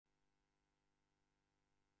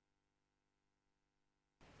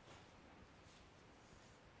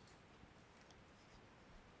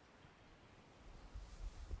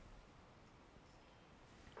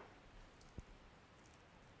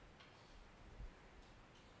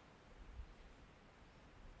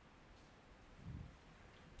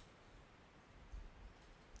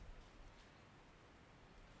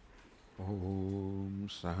Om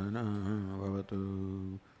Sahana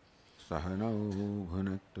Vavatu Sahanau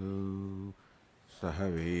Bhunaktu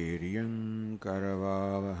Sahaviryam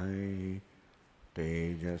Karavavahai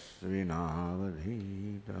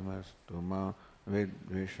Tejasvinavadhitamastu ma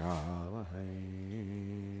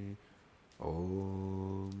vidvishavahai.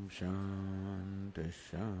 Om Shanti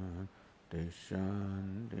Shanti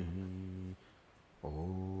Shanti.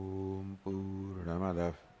 Om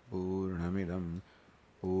Purnamadah Purnamidam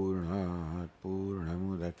Purnat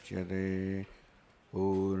Purnamudachyate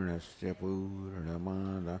Purnasya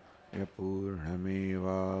Purnamadaya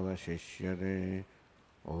Purnamevavashishyate.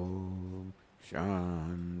 Om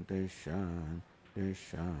Shanti Shanti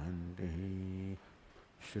Shanti.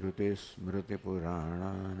 Shruti Smriti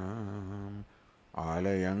Purananam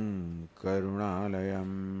Alayam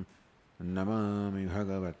Karunalayam Namami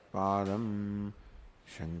Bhagavat Padam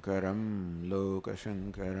Shankaram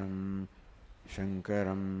Lokashankaram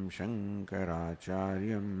Shankaram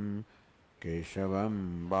Shankaracharyam Keshavam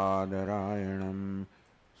Badarayanam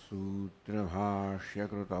Sutra Bhashya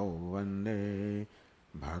Krutau Vande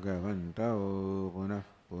Bhagavantau Punah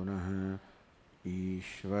Punah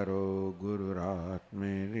Ishvaro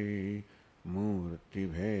Gururatmeri Murti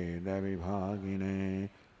Bheda Vibhagine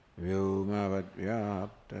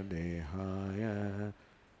Vyomavadvyapta Dehaya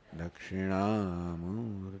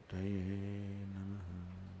Dakshinamurtaye Namaha.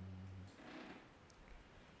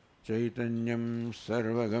 Chaitanyam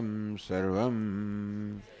Sarvagam Sarvam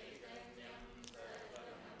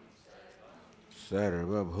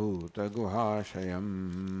Sarvabhuta Guhashayam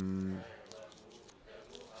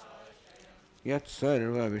Yat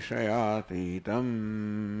Sarva Vishayatitam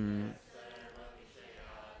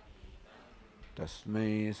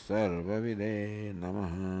Tasmai Sarvavide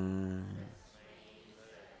Namaha.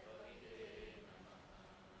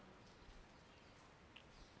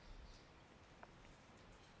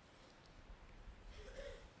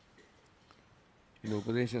 In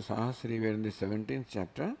UpadeshSahasri, we are in the 17th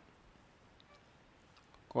chapter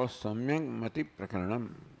called Samyak Mati Prakaranam.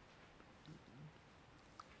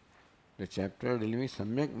 The chapter dealing with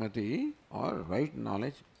Samyak Mati or right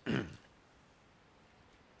knowledge.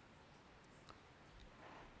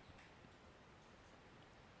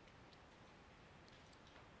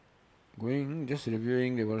 Just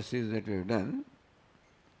reviewing the verses that we have done,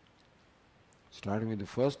 starting with the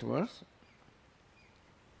first verse.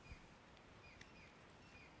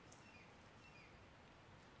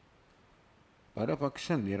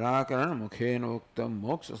 Parapaksha Nirakarana Mukhenoktam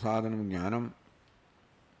Moksha Sadhanam Jnanam.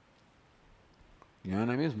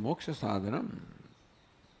 Jnanam is Moksha Sadhanam.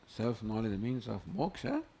 Self-knowledge, the means of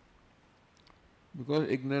moksha, because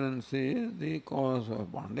ignorance is the cause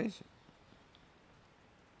of bondage.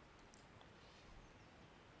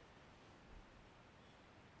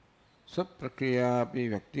 Saprakriyapi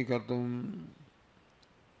Vyaktikartum.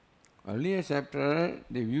 Earlier chapter,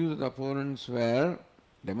 the views of the opponents were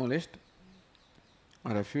demolished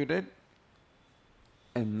or refuted,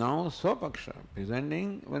 and now Swapaksha,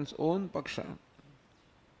 presenting one's own Paksha.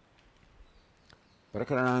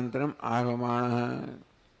 Prakaranantaram Avamana.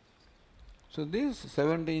 So this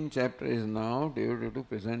 17th chapter is now devoted to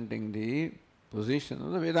presenting the position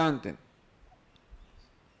of the Vedantin.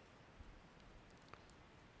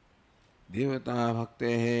 Devata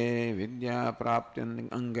Bhaktehe Vidya Praptyan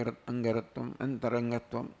Angaratvam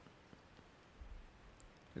Antarangatvam.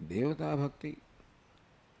 Devata Bhakti,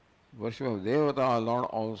 worship of Devata, Lord,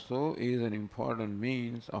 also is an important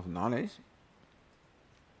means of knowledge.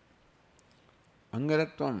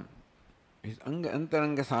 Angaratvam is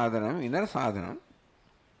Antaranga Sadhanam, inner Sadhanam.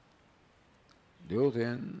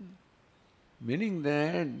 Devotan, meaning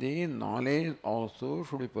that the knowledge also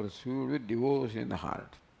should be pursued with devotion in the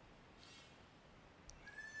heart.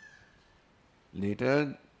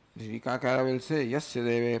 Later, the Tikakara will say, Yasya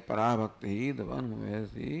Deve Parabhakti, the one who has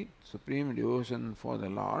the supreme devotion for the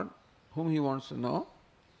Lord, whom he wants to know.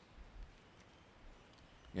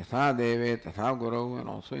 Yatha Deve Tatha Guru, and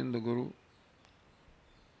also in the Guru.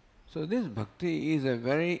 So this bhakti is a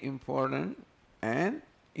very important and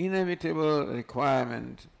inevitable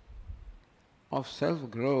requirement of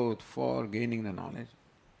self-growth for gaining the knowledge.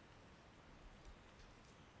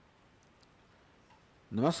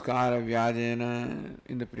 Namaskara Vyajena,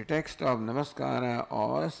 in the pretext of Namaskara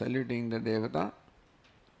or saluting the Devata.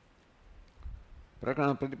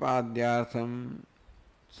 Prakarana Pratipadyartham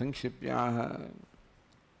Sankshipyaha.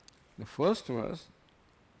 The first verse,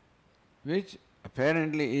 which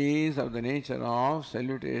apparently is of the nature of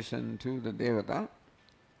salutation to the Devata,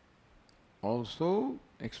 also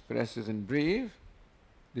expresses in brief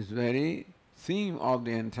this very theme of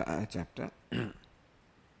the entire chapter.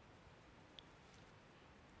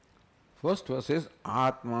 First verse is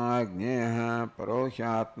Atma Jneha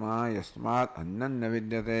Paroshyatma Yasmat Annanya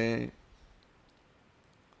Vidyate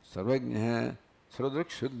Sarvajnah Sarvadrik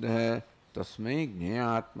Shuddha Tasmai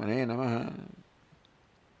Jneyatmane Namaha.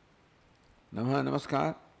 Namaha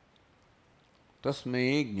Namaskar.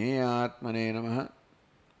 Tasmai Jneyatmane Namaha.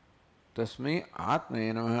 Tasmai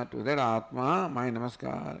Atmane Namaha. To that Atma, my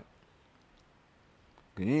Namaskar.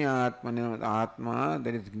 Jneyatmane Atma,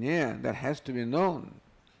 that is Jneya, that has to be known.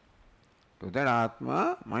 To that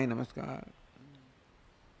Atma, my Namaskar.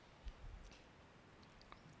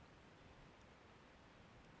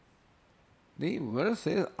 The verse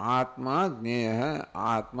says Atma Jneya,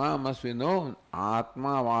 Atma must be known.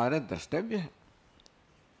 Atma Vara Drashtavya.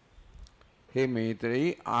 Hey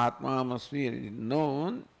Maitreyi, Atma must be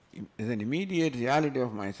known as an immediate reality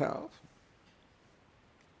of myself.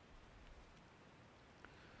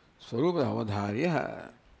 Swarupa Avadharya.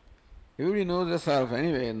 Everybody knows the self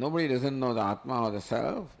anyway. Nobody doesn't know the Atma or the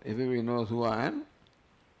self. Everybody knows who I am.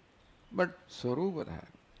 But Swarupa,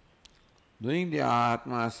 knowing the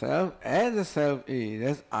Atma self as the self is,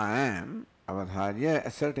 as I am, Avadharya,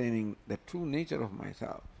 ascertaining the true nature of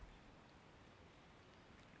myself.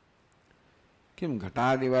 Kim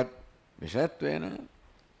Ghatadivat Vishatvena.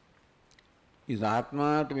 Is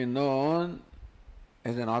Atma to be known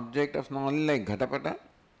as an object of knowledge like Ghatapata?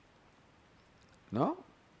 No.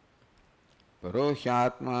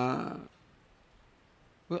 Paroshyatma.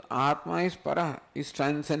 Atma is para, is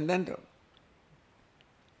transcendental.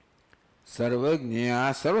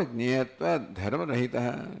 Sarvajnaya, sarvajnayatva dharma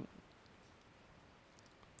rahita.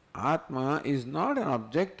 Atma is not an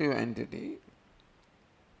objective entity.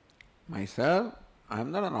 Myself, I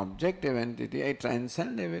am not an objective entity, I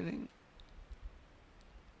transcend everything.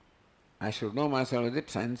 I should know myself as a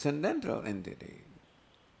transcendental entity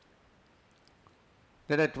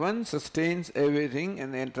that at once sustains everything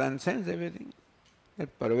and then transcends everything,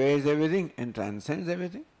 that pervades everything and transcends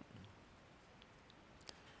everything.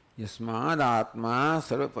 Yasmad Atma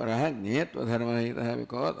Sarvaparaha Jnetva Dharmahitaha,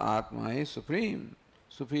 because Atma is supreme,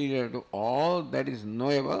 superior to all that is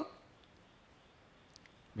knowable,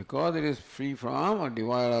 because it is free from or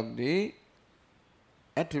devoid of the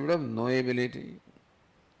attribute of knowability.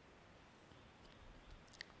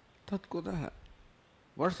 Tat Kutaha.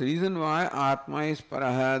 What's the reason why Atma is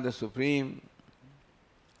Paraha, the supreme,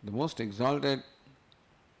 the most exalted,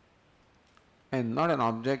 and not an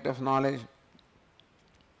object of knowledge?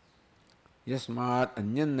 Yasmat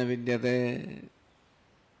Anyanna Vidyate.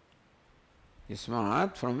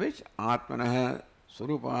 Yasmat, from which Atmanaha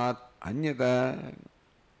Surupat Anyata.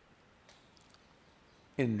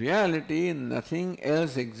 In reality, nothing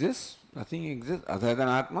else exists, nothing exists other than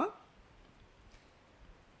Atma.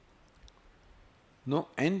 No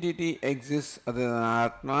entity exists other than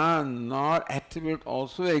Atma, nor attribute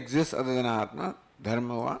also exists other than Atma,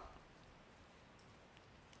 Dharmava.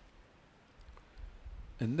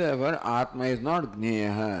 And therefore, Atma is not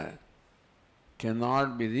Jneya,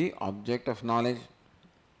 cannot be the object of knowledge.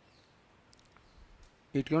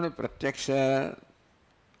 It cannot be Pratyaksha,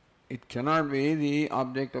 it cannot be the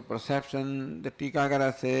object of perception. The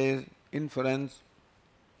Tikakara says inference,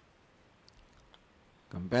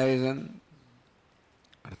 comparison,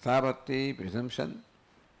 Arthapatti, presumption,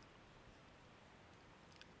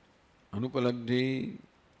 Anupalabdhi,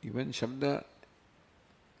 even Shabda.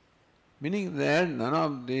 Meaning that none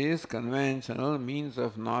of these conventional means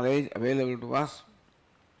of knowledge available to us,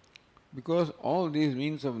 because all these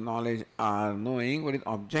means of knowledge are knowing what is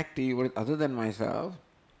objective, what is other than myself.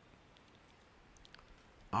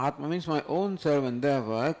 Atma means my own self, and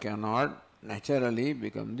therefore cannot naturally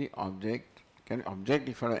become the object, can be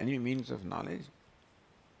objective for any means of knowledge.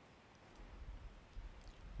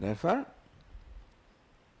 Therefore,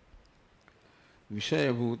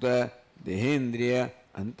 Vishayabhuta Dehendriya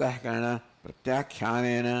Antahkarana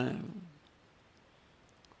Pratyakhyānena.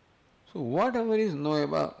 So whatever is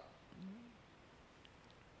knowable,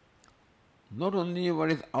 not only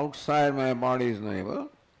what is outside my body is knowable,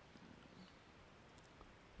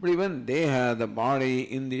 but even Deha, the body,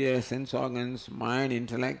 Indriya, sense organs, mind,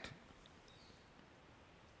 intellect,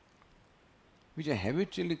 which I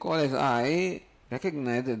habitually call as I,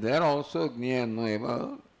 recognize that they are also Jnaya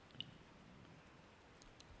knowable.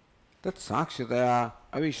 Tat Sakshitaya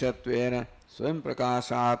Avishatvena Swam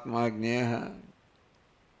Prakashatma Jnaya.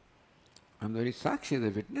 I am the very Sakshi, the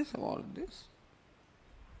witness of all of this.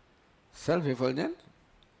 Self-effulgent.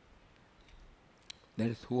 That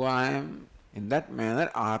is who I am. In that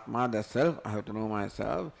manner, Atma, the self, I have to know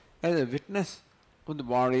myself as a witness of the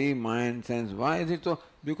body, mind, sense. Why is it so?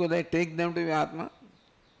 Because I take them to be Atma.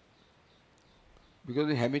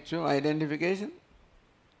 Because of habitual identification.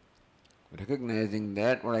 recognizing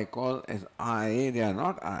that what I call as I, they are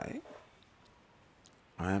not I.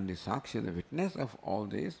 I am the Sakshi, the witness of all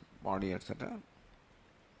this, body, etc.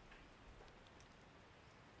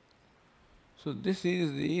 So this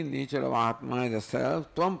is the nature of Atma as a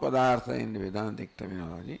self, Tvam Padartha in the Vedantic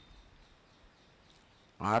terminology.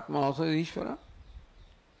 Atma also is Ishvara.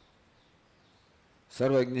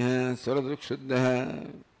 Sarvajna, Sarvadruk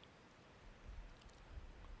Shuddha.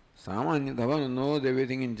 Samanya, the one who knows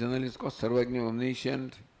everything in general is called Sarvajna,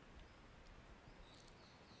 omniscient.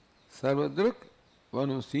 Sarvadruk, one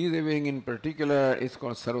who sees everything in particular is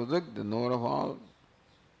called Sarvadruk, the knower of all.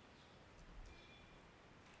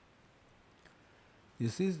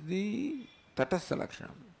 This is the Tatastha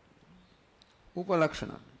Lakshanam,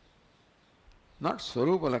 Upalakshanam, not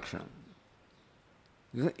Swarupa Lakshanam.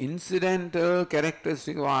 This is the incidental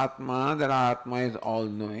characteristic of Atma, that Atma is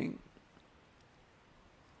all-knowing.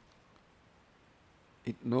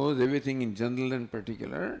 It knows everything in general and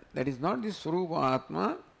particular. That is not the Swarupa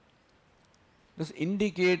Atma. This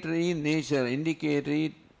indicatory nature,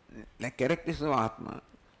 indicatory like characteristics of Atma.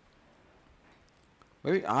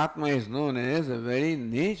 But Atma is known as the very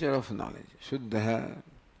nature of knowledge, Shuddha.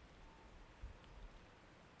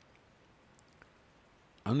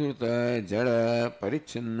 Anurta, Jada,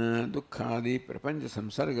 Parichinna, Dukkhadi, Prapancha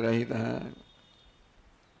Samsargrahita.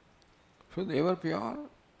 Shuddha, ever pure,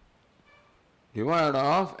 devoid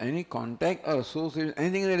of any contact or association,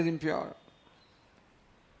 anything that is impure.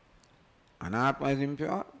 Anatma is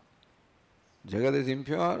impure, Jagat is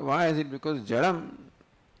impure. Why is it? Because Jadam,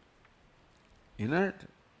 inert,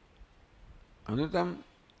 Anutam,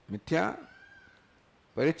 Mithya,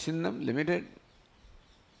 Parichinnam, limited,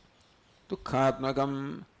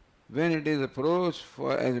 Dukkhatmakam, when it is approached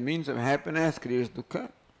for as a means of happiness, creates dukkha.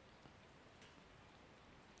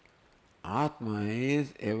 Atma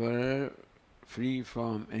is ever free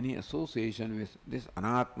from any association with this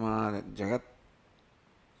Anatma, that Jagat,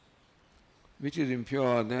 which is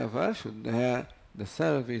impure. Therefore, Shuddha, the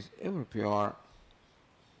self is ever pure.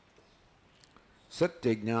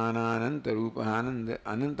 Satya Jnana Ananta Rupa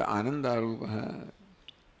Ananta Ananda Rupa.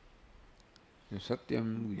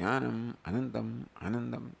 Satyam Jnanam Anantam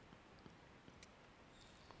Anandam.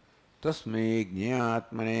 Tasmai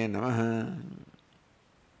Jnayatmane Namaha.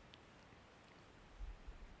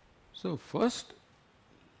 So, first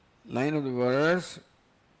line of the verse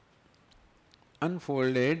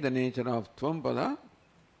unfolded the nature of Tvampada.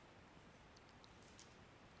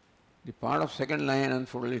 The part of second line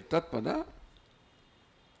unfolded Tatpada.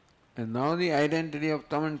 And now the identity of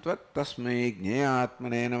Tam and Tvat, Tasmai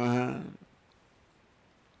Jnayatmane Namaha.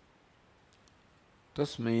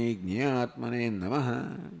 Tasmai Jnayatmane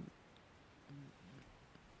Namaha.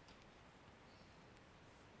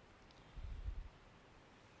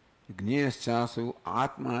 Jnayaschasu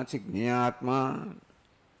Atma Chik Jnayatma.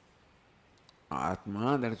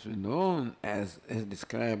 Atma, that is known as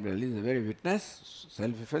described earlier, is the very witness,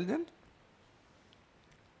 self-effulgent.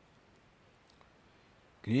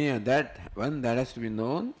 Jnaya, that one that has to be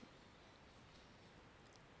known.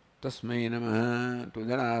 Tasmai Namaha, to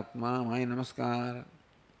that Atma, my Namaskar.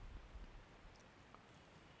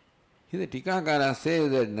 Here the Tikakara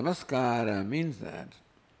says that Namaskara means that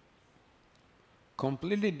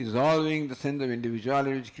completely dissolving the sense of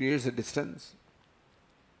individuality which creates a distance.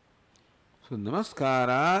 So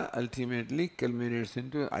Namaskara ultimately culminates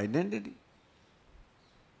into identity.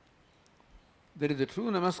 There is a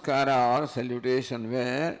true Namaskara or salutation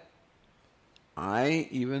where I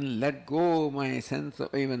even let go my sense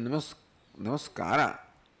of even Namaskara.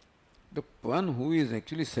 The one who is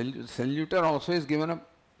actually saluter also is given up.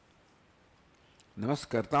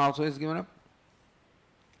 Namaskarta also is given up.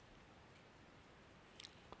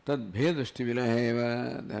 Tad bhedushti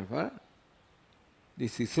vilaheva. Therefore, the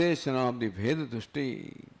cessation of the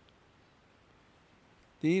bhedushti,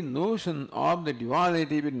 the notion of the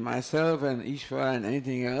duality between myself and Ishvara and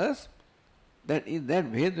anything else, that is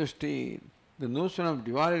that bhedushti, the notion of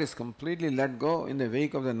duality is completely let go in the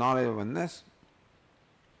wake of the knowledge of oneness.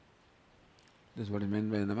 This is what is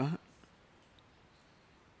meant by Namaha.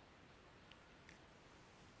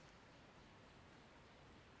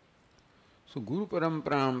 So Guru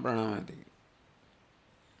Paramparam Pranamati.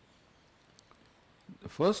 The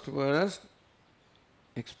first verse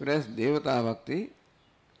expressed Devata Bhakti.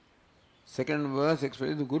 Second verse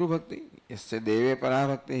expresses the Guru Bhakti. Yasya Deve Para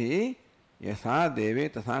Bhakti Yasa Deve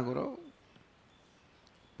Tatha Guru.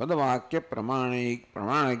 Padavakya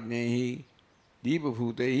Pramanajnehi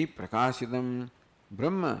Deepabhutehi Prakashitam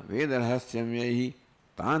Brahma Vedarhasyam Yehi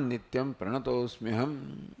Tan Nityam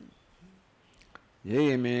Pranatosmyaham.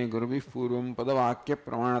 ये मे गुरुभिः पूर्वं पदवाक्य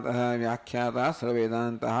प्रमाणतः व्याख्याता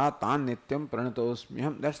सर्ववेदान्तः तान् नित्यं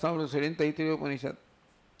प्रणतोऽस्म्यहम्. That's how it is said in Taittiriya Upanishad.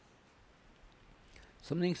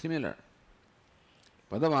 Something similar.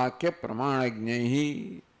 Padavakya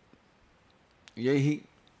pramanajnaihi yehi.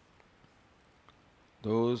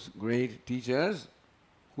 Those great teachers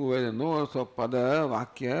who were the knowers of Pada,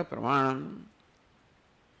 Vakya, Pramanam.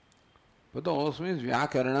 Pada also means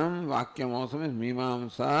Vyakaranam, Vakyam also means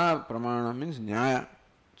Mimamsa, Pramanam means Nyaya.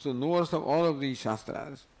 So knowers of all of these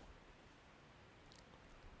Shastras.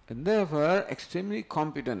 And therefore extremely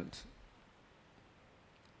competent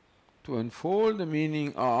to unfold the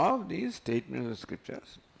meaning of these statements of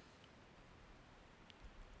scriptures.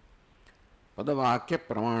 Padavakya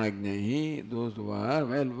Pramanajnahi, those who are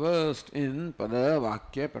well versed in Pada,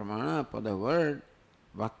 Vakya, Pramana, Pada word,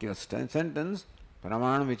 Vakya sentence,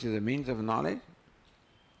 Pramana which is a means of knowledge.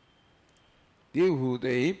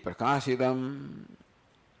 Divbhutei Prakashidam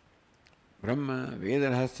Brahma,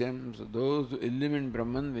 Veda Rahasyam, so those who illumine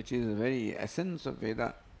Brahman, which is the very essence of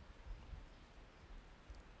Veda.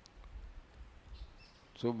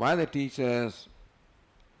 So by the teachers,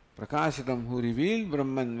 Prakashitam, who revealed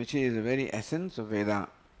Brahman, which is the very essence of Veda,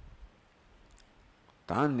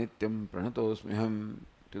 Tan Nityam Pranatosmiham,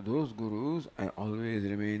 to those gurus I always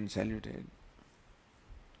remain saluted.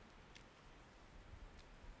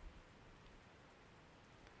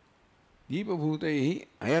 Deepabhutaihi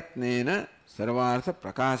ayatnena sarvartha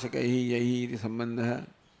prakashakaihi yahi iti sambandha.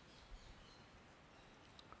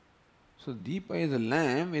 So Deepa is a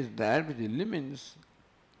lamp, is that which illumines.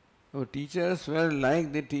 Our teachers were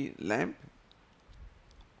like the lamp,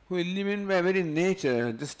 who illumine by very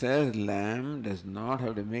nature, just as lamp does not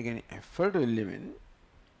have to make any effort to illumine.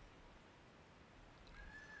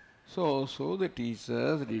 So the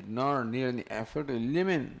teachers did not need any effort to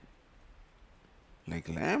illumine. Like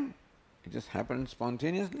lamp, it just happened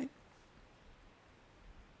spontaneously.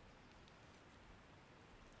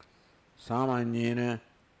 Samanyena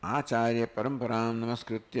acharya paramparam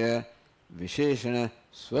namaskritya visheshana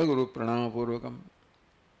swaguru pranamapurvakam.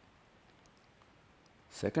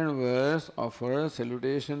 Second verse offers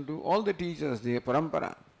salutation to all the teachers, the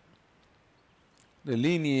parampara, the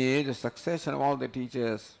lineage, the succession of all the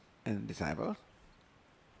teachers and disciples.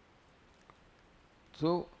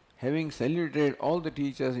 So, having saluted all the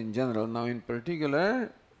teachers in general, now in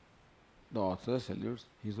particular, the author salutes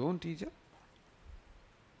his own teacher.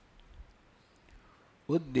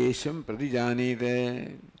 Uddesham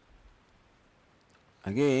pratijanite.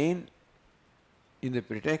 Again, in the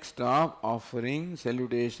pretext of offering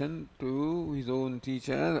salutation to his own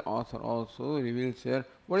teacher, the author also reveals here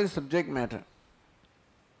what is subject matter.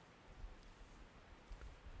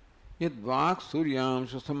 Yad vak suryam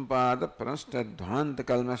susampada pranashtadhvanta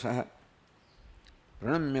kalmashah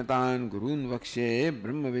pranamyatan gurun vakshe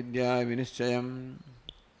brahma vidya vinischayam.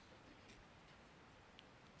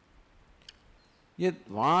 Yad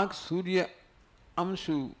vak surya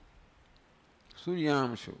amshu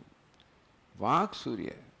suryamshu vak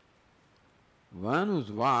surya, one whose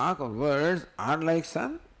vak or words are like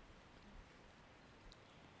sun,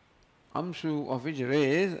 amshu of which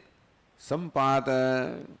rays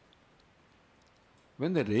sampata.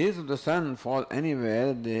 When the rays of the sun fall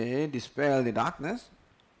anywhere, they dispel the darkness.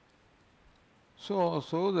 So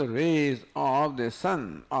the rays of the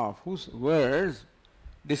sun, of whose words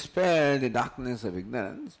dispel the darkness of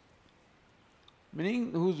ignorance,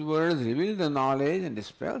 meaning whose words reveal the knowledge and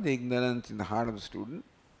dispel the ignorance in the heart of the student.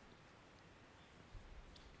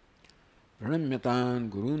 Pranamyatan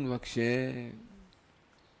gurun vakshe.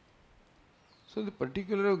 So the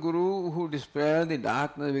particular guru who dispels the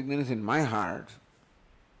darkness of ignorance in my heart,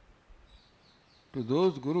 to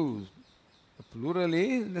those gurus, the plural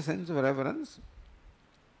is in the sense of reverence.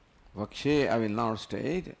 Vakshe, I will now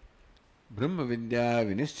state, Brahma Vidya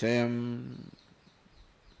Vinischayam.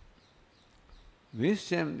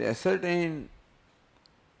 Vinischayam, the ascertained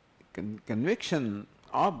conviction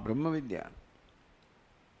of Brahma Vidya.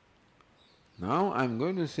 Now I am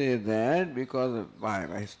going to say that because of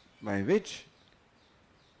by which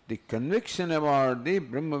the conviction about the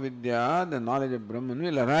Brahma Vidya, the knowledge of Brahman,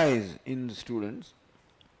 will arise in the students.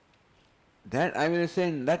 That I will say,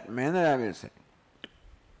 in that manner I will say.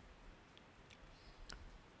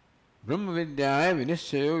 Brahma Vidya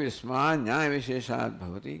Vinishchayo Yasma Nyaya Visheshat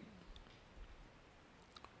Bhavati.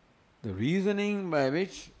 The reasoning by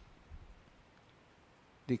which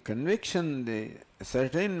the conviction, the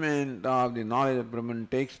ascertainment of the knowledge of Brahman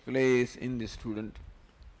takes place in the student,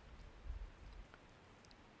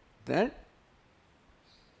 that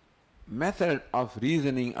method of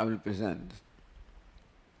reasoning I will present.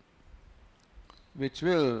 which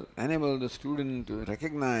will enable the student to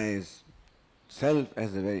recognize self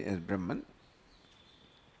as Brahman.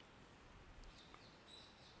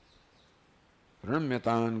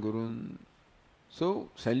 Pranamyatan Gurun. So,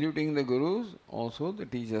 saluting the Gurus, also the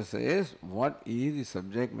teacher says, what is the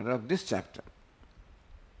subject matter of this chapter?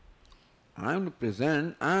 I am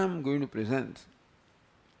going to present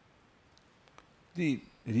the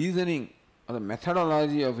reasoning or the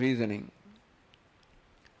methodology of reasoning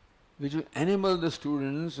which will enable the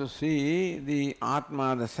students to see the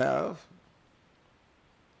Atma, the Self,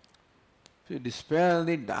 to dispel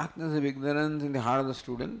the darkness of ignorance in the heart of the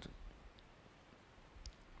student.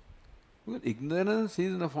 Because ignorance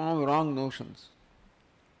is in the form of wrong notions.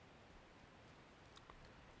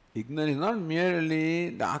 Ignorance is not merely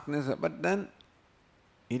darkness, but then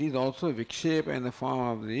it is also vikshepa in the form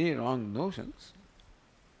of the wrong notions.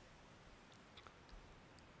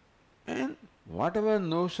 And whatever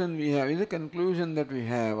notion we have is a conclusion that we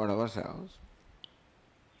have about ourselves.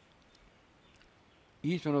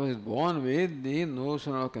 Each one of us is born with the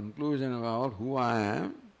notion or conclusion about who I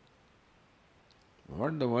am,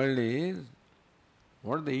 what the world is,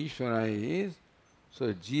 what the Ishvara is.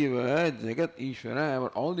 So Jiva, Jagat, Ishvara,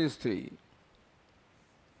 about all these three.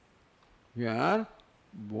 We are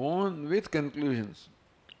born with conclusions.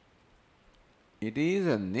 It is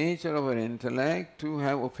a nature of our intellect to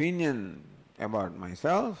have opinion about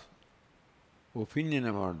myself, opinion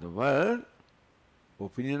about the world,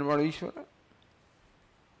 opinion about Ishvara.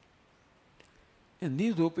 And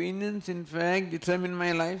these opinions in fact determine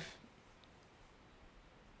my life.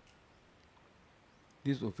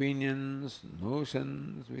 These opinions,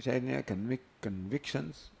 notions, which I think are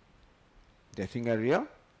convictions, they think are real.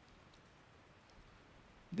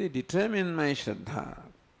 They determine my Shraddha.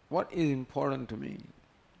 What is important to me?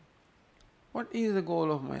 What is the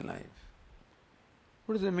goal of my life?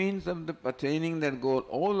 What is the means of attaining that goal?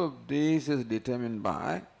 All of this is determined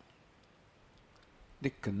by the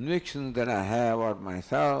convictions that I have about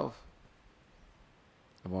myself,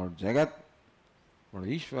 about Jagat, about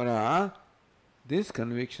Ishvara. These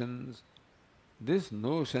convictions, these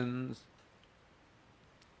notions,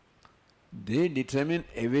 they determine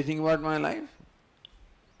everything about my life.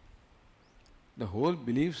 The whole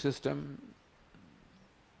belief system,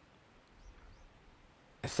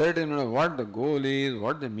 ascertainment of what the goal is,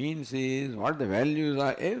 what the means is, what the values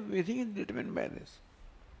are, everything is determined by this.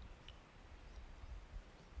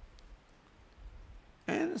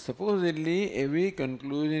 And supposedly every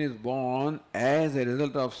conclusion is born as a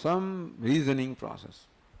result of some reasoning process.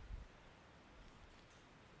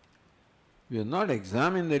 We have not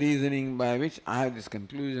examined the reasoning by which I have this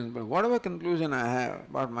conclusion, but whatever conclusion I have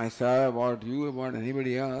about myself, about you, about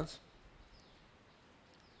anybody else,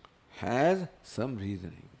 has some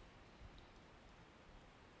reasoning.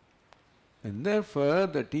 And therefore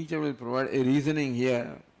the teacher will provide a reasoning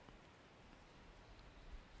here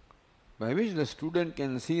by which the student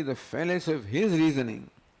can see the fallacy of his reasoning.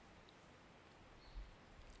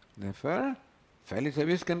 Therefore, fallacy of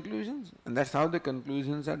his conclusions, and that's how the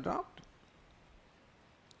conclusions are dropped.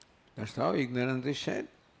 That's how ignorance is shed.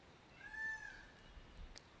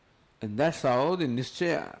 And that's how the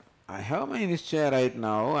nischaya. I have my nischaya right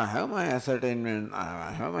now, I have my ascertainment,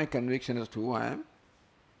 I have my conviction as to who I am.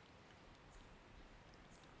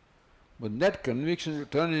 But that conviction will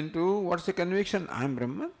turn into, what's the conviction? I am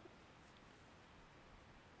Brahman.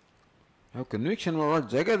 I have conviction about what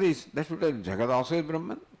Jagat is. That's what Jagat also is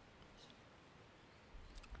Brahman.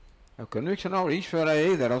 I have conviction about Ishvara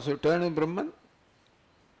is, that also turns into Brahman.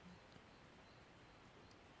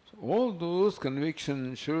 So all those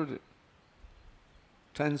convictions should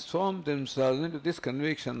transform themselves into this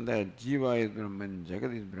conviction that Jiva is Brahman,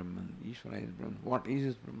 Jagat is Brahman, Ishvara is Brahman. What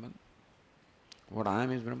is Brahman? What I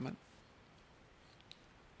am is Brahman.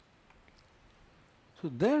 So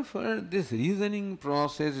therefore, this reasoning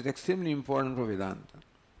process is extremely important for Vedanta.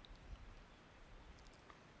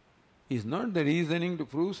 It's not the reasoning to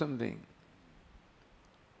prove something.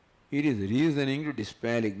 It is reasoning to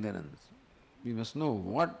dispel ignorance. We must know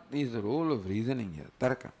what is the role of reasoning here,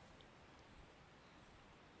 tarka.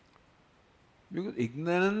 Because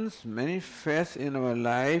ignorance manifests in our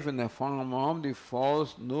life in the form of the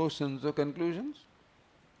false notions or conclusions.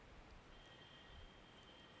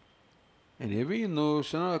 And every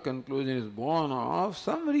notion or conclusion is born of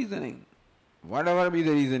some reasoning. Whatever be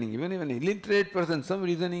the reasoning, even if an illiterate person, some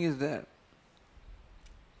reasoning is there.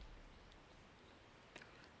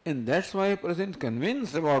 And that's why a person is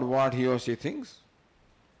convinced about what he or she thinks.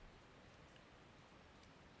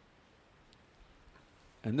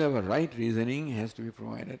 And therefore right reasoning has to be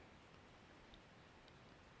provided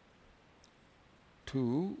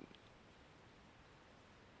to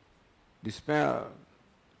dispel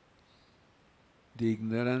the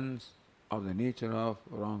ignorance of the nature of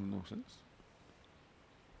wrong notions.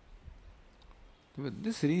 With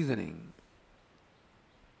this reasoning,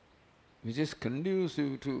 which is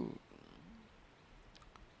conducive to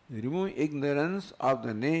remove ignorance of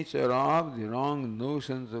the nature of the wrong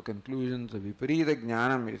notions or conclusions of viparita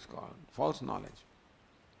jnanam, it is called, false knowledge,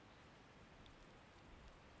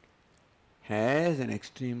 has an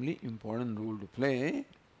extremely important role to play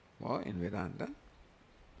in Vedanta.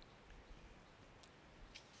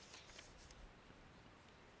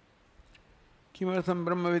 Kimartham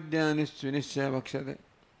brahma vidya nischya bhakshate.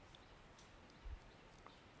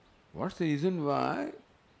 What's the reason why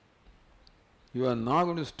you are not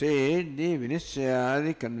going to state the vinishya,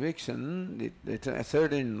 the conviction, the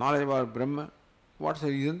certain knowledge about Brahma? What's the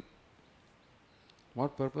reason?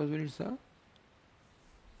 What purpose will it serve?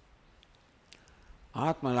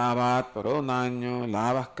 Atma labhat paro nanyo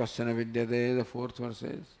labhah kasyana vidyate, the fourth verse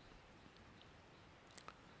says.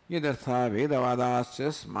 Yadartha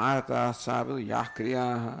vedavadasya smartasya yah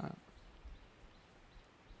kriyaha.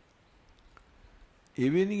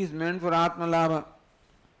 Everything is meant for Atma labha.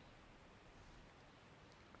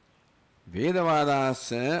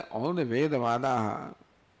 Vedavadasya, all the Vedavadaha,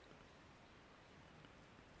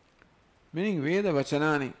 meaning Veda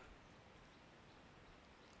Vachanani,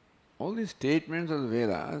 all the statements of the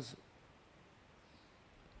Vedas,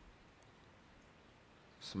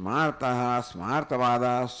 Smartaha,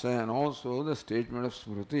 Smartavadasya, and also the statement of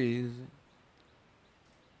Smrutis.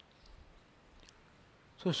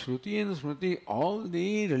 So Shruti and Smruti, all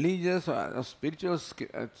the religious or spiritual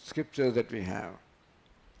scriptures that we have,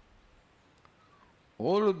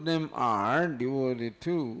 all of them are devoted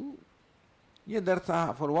to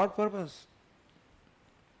yadartha. For what purpose?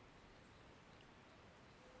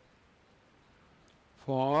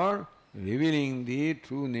 For revealing the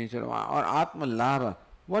true nature of or Atma Labha.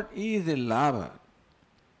 What is the Labha?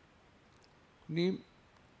 The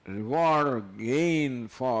reward or gain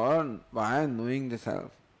by knowing the self.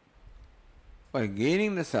 By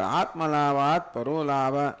gaining the self, Atma Labhat Paro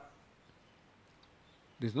Labha.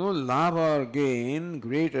 There is no labha or gain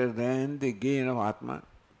greater than the gain of Atma.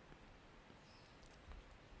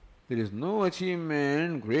 There is no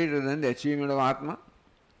achievement greater than the achievement of Atma.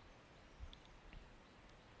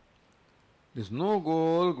 There is no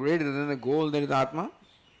goal greater than the goal that is Atma.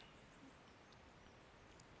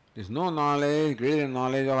 There is no knowledge greater than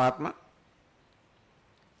knowledge of Atma.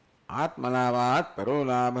 Atma labhat paro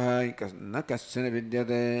labha na kasyana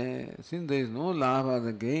vidyate. Since there is no labha,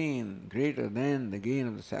 the gain greater than the gain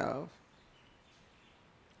of the self,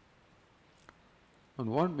 on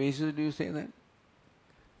what basis do you say that?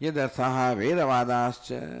 Yadarthaha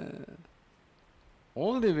vedavadascha.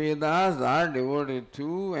 All the Vedas are devoted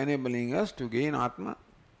to enabling us to gain Atma.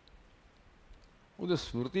 The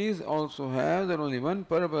Smritis also have their only one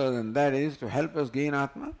purpose, and that is to help us gain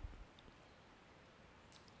Atma.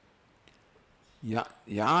 Ya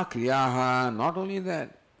kriyaha, not only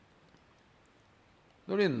that,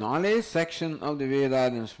 not the knowledge section of the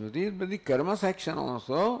Vedas and Smritis, but the karma section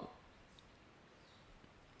also.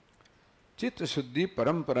 Chitta Shuddhi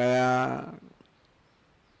Paramparaya.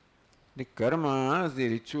 The karmas, the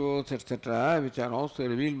rituals, etc., which are also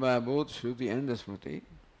revealed by both Shruti and the Smriti,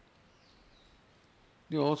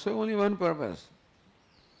 they also have only one purpose: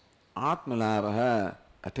 Atma Labha,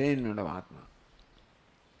 attainment of Atma.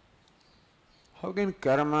 How can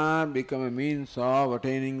karma become a means of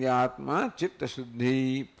attaining the Atma? Chitta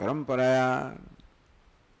Shuddhi Paramparaya.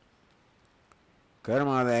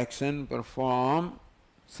 Karma, the action performed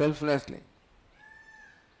selflessly.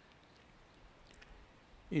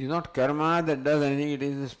 It is not karma that does anything, it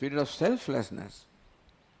is the spirit of selflessness.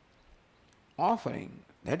 Offering,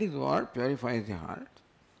 that is what purifies the heart.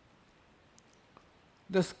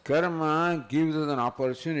 Thus karma gives us an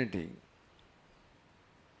opportunity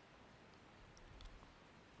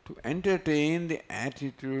to entertain the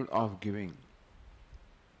attitude of giving.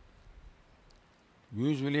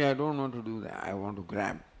 Usually I don't want to do that, I want to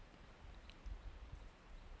grab.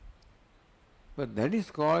 But that is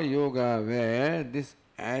called yoga, where this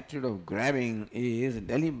attitude of grabbing is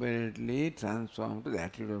deliberately transformed to the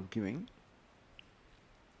attitude of giving.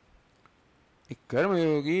 A karma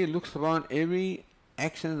yogi looks upon every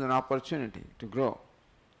action as an opportunity to grow.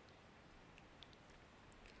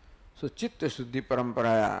 So chitta shuddhi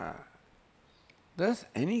paramparaya. Thus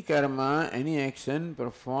any karma, any action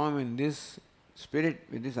performed in this spirit,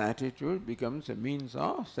 with this attitude, becomes a means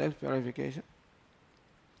of self-purification.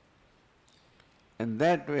 And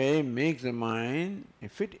that way makes the mind a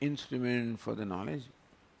fit instrument for the knowledge.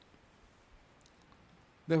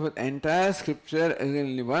 Therefore, the entire scripture is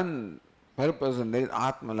only one purpose, and there is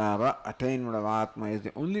Atma Lava, attainment of Atma is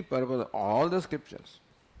the only purpose of all the scriptures.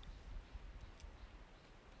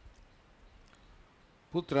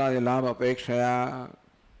 Putradi Lava Apekshaya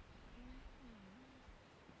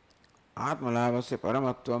Atma Lavasya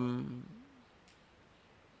Paramatvam.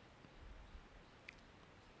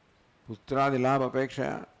 Putradi Lava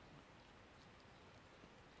Apekshaya,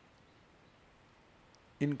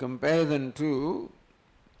 in comparison to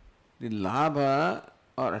the Labha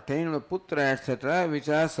or attainment of Putra, etc., which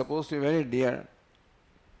are supposed to be very dear.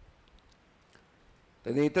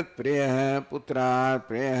 Tadetat Priyah Putrat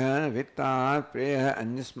Priyah Vittat Priyah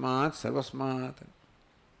Anyasmat Sarvasmat.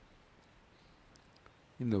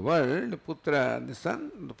 In the world, Putra, the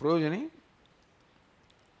son, the progeny,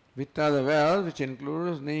 Vitta, the wealth, which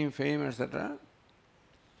includes name, fame, etc.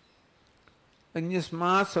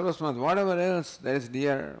 Anyasmat Sarvasmat, whatever else that is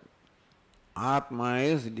dear, Atma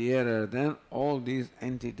is dearer than all these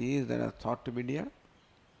entities that are thought to be dear.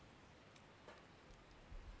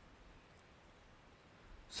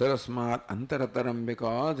 Sarasmat Antarataram,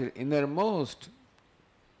 because it is innermost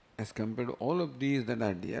as compared to all of these that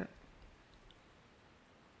are dear.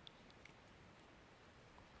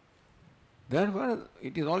 Therefore,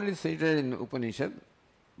 it is already stated in Upanishad,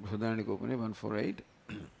 Brihadaranyaka Upanishad 148.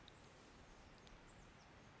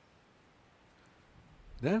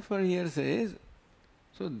 Therefore, here says,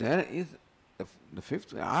 so there is the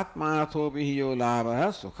fifth, Atma Thobihiyo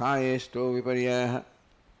Lava Sukhayeshto Viparyah.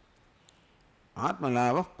 Atma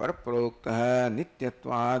Lava Paraproktaha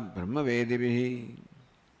Nityatvad Brahmavedibihi.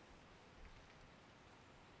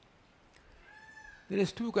 There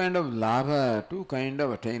is two kind of lava, two kind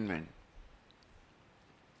of attainment.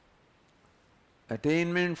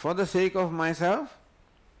 Attainment for the sake of myself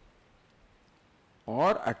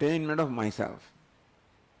or attainment of myself.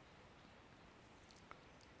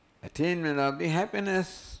 Attainment of the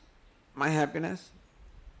happiness, my happiness.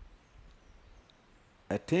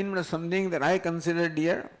 Attainment of something that I consider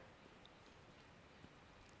dear,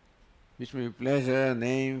 which may be pleasure,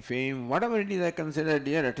 name, fame, whatever it is I consider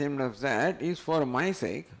dear, attainment of that is for my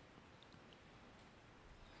sake.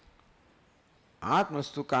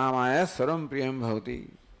 Atmastu kamaya sarvam priyam bhavati.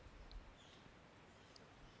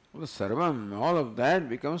 Sarvam, all of that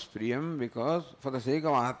becomes priyam because for the sake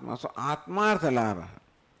of Atma. So Atmartha Labha.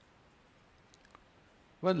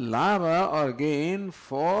 But Labha or gain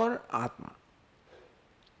for Atma.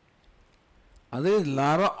 Other is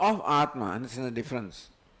Labha of Atma, and this is the difference.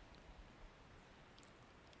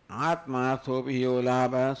 Atma thopiyo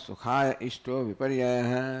Labha sukhaya ishto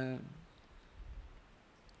viparyaya.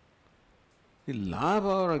 The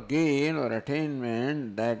Labha or gain or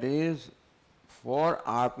attainment that is for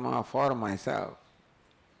Atma, for myself.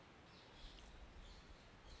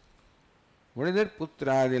 What is that?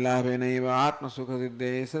 Putradi labhenaiva Atma sukha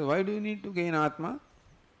siddhe. Says, why do you need to gain Atma?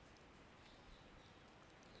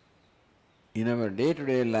 In our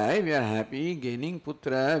day-to-day life, we are happy gaining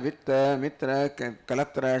Putra, Vitta, Mitra,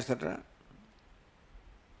 Kalatra, etc.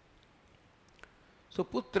 So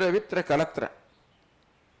Putra, Vitra, Kalatra.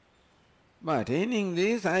 By attaining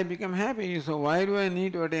this, I become happy. So why do I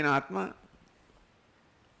need to attain Atma?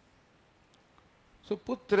 So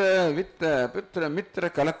Putra, Vitta, Putra, Mitra,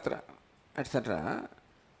 Kalatra, etc.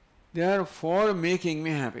 They are for making me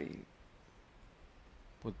happy.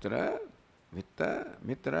 Putra, Vitta,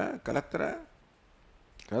 Mitra, Kalatra.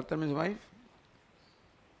 Kalatra means wife.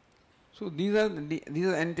 So these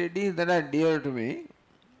are entities that are dear to me,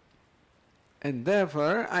 and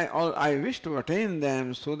therefore I wish to attain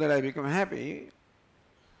them so that I become happy.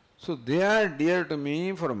 So they are dear to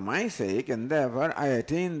me for my sake, and therefore I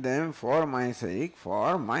attain them for my sake,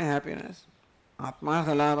 for my happiness.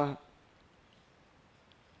 Atmartha Labha.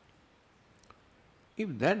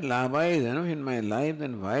 If that Labha is enough in my life,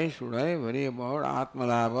 then why should I worry about Atma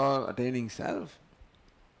Labha or attaining self?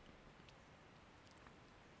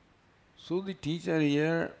 So the teacher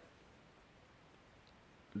here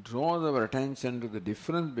draws our attention to the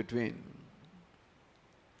difference between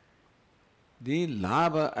the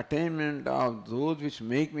Labha attainment of those which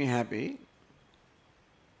make me happy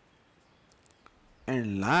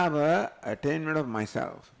and Labha attainment of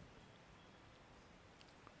myself.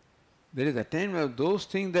 There is attainment of those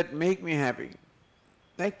things that make me happy,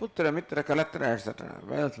 like Putra, Mitra, Kalatra, etc.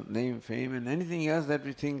 Wealth, name, fame, and anything else that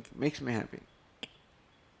we think makes me happy.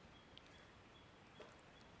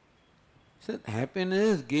 So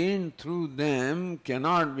happiness gained through them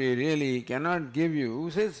cannot give you,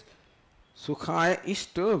 says, Sukhaya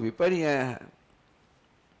Ishto Viparyaya.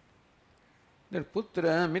 That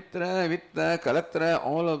Putra, Mitra, Vitta, Kalatra,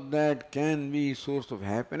 all of that can be source of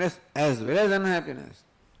happiness as well as unhappiness.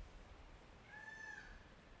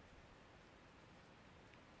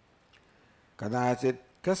 kadachit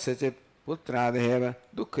kasyachit putradeva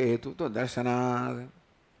dukkhetu to darshanad.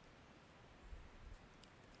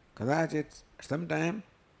 Kadachit, sometime,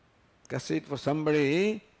 kasyachit, for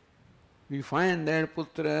somebody, we find that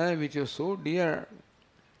putra which is so dear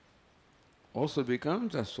also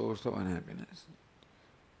becomes a source of unhappiness.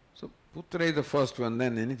 So putra is the first one,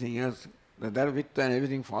 then anything else, that vitta and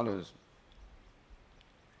everything follows.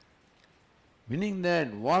 Meaning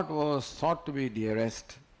that what was thought to be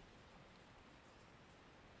dearest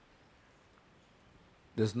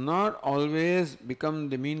does not always become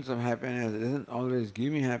the means of happiness, doesn't always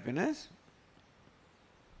give me happiness,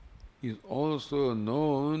 is also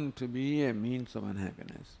known to be a means of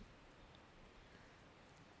unhappiness.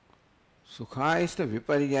 Sukhaishta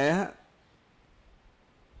viparyaya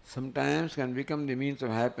sometimes can become the means of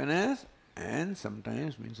happiness and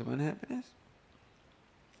sometimes means of unhappiness.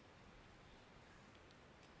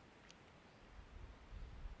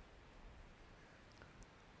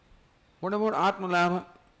 What about Atma Labha?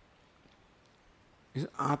 Is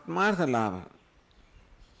Atmartha Labha.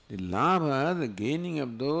 The Labha, the gaining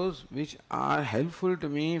of those which are helpful to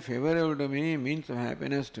me, favorable to me, means of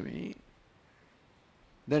happiness to me.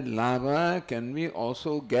 That Labha can be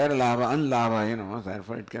also Gair Labha, Unlabha,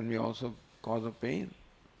 therefore it can be also cause of pain.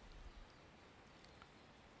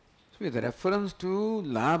 So with reference to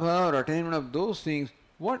Labha or attainment of those things,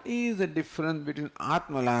 what is the difference between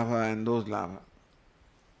Atma Labha and those Labha?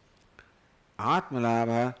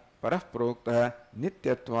 Atmalabha parah prokta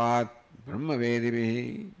nityatvat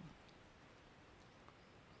brahmavedibihi.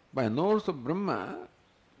 By notes of Brahma,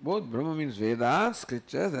 both Brahma means Vedas,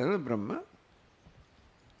 scriptures, as well as Brahma.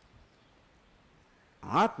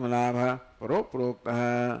 Atmalabha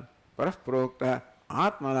paroprokta parah prokta.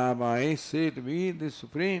 Atmalabha is said to be the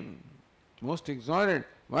supreme, most exalted.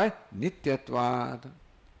 Why? Nityatvat.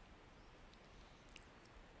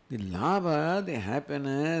 The labha, the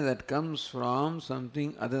happiness that comes from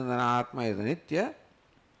something other than Atma is nitya,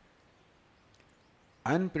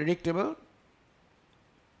 unpredictable,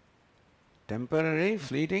 temporary,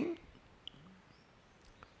 fleeting,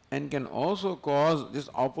 and can also cause this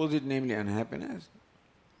opposite, namely unhappiness.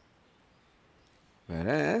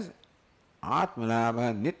 Whereas Atma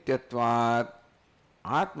labha nityatvat,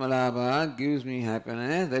 Atma labha gives me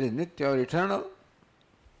happiness that is nitya or eternal.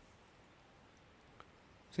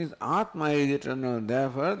 Since Atma is eternal,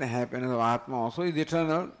 therefore the happiness of Atma also is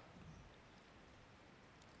eternal.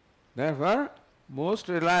 Therefore, most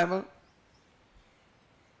reliable.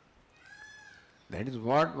 That is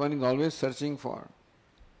what one is always searching for.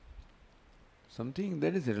 Something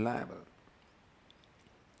that is reliable.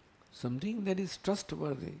 Something that is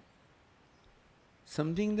trustworthy.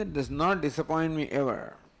 Something that does not disappoint me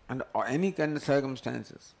ever under any kind of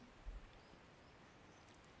circumstances.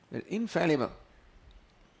 That is infallible.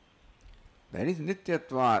 That is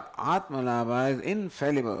nityatvat. Atma labha is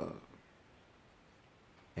infallible.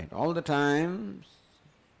 At all the times,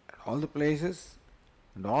 at all the places,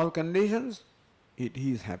 and all conditions, it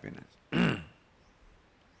is happiness.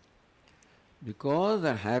 Because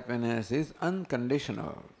that happiness is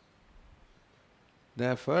unconditional.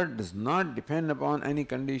 Therefore, it does not depend upon any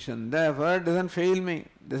condition. Therefore, it doesn't fail me,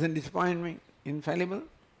 doesn't disappoint me. Infallible.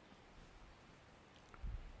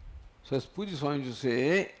 So as Puja Swami used to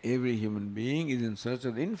say, every human being is in search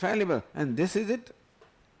of the infallible. And this is it.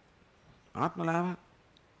 Atmalabha.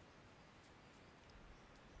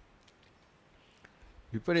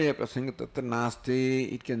 Viparya prasanga tatra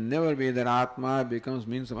nasti. It can never be that Atma becomes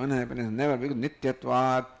means of unhappiness. Never, because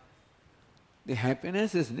nityatvat. The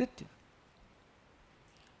happiness is nitya.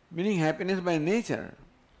 Meaning happiness by nature.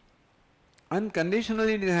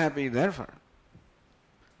 Unconditionally it is happy, therefore.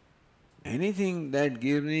 Anything that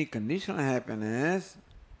gives me conditional happiness,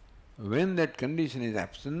 when that condition is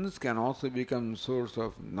absence, can also become source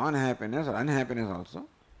of non-happiness or unhappiness also.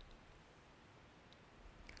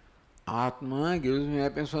 Atma gives me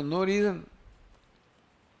happiness for no reason.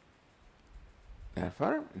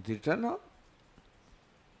 Therefore, it is eternal.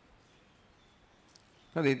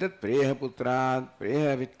 Taditat preha putrat,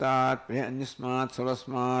 preha vittat, preha anyasmat,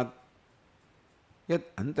 sarasmat,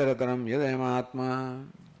 yat antarataram yadayam atma.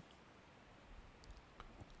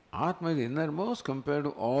 Atma is innermost compared to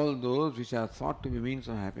all those which are thought to be means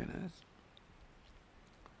of happiness.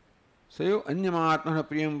 Sayo anyamatmana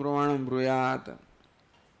priyam brahmanam bruyat.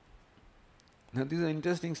 Now this is an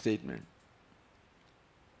interesting statement.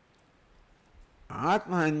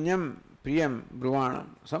 Atma anyam priyam brahmanam.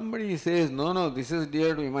 Somebody says, no, this is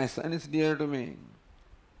dear to me, my son is dear to me.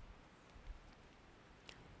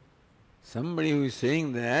 Somebody who is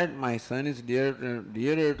saying that my son is dearer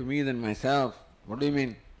to me than myself. What do you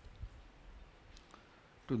mean?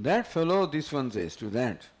 To that fellow, this one says, to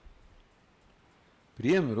that.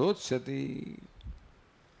 Priyam Rochati.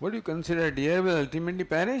 What you consider dear will ultimately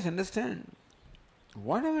perish, understand?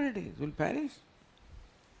 Whatever it is will perish.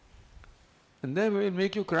 And then will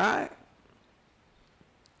make you cry.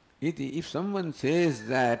 If someone says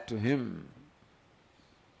that to him,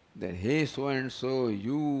 that hey so and so,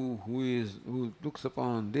 you who looks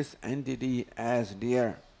upon this entity as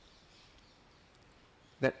dear,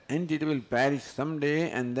 that entity will perish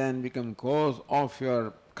someday and then become cause of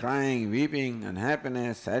your crying, weeping,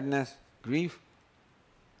 unhappiness, sadness, grief.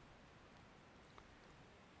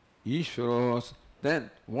 Ishvaros,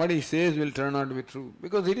 then what he says will turn out to be true,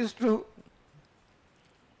 because it is true.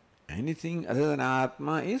 Anything other than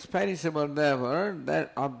Atma is perishable, therefore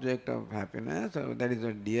that object of happiness, or that is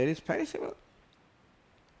what dear, is perishable,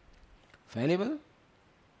 fallible,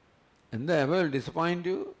 and therefore will disappoint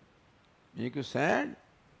you, make you sad,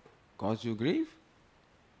 cause you grief.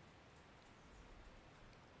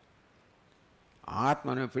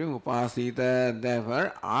 Atmanam priyam upasita,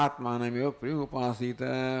 therefore Atmanam priyam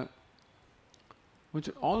upasita. We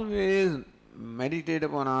should always meditate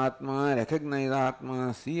upon Atma, recognize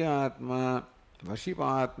Atma, see Atma, worship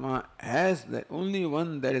Atma as the only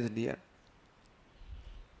one that is dear,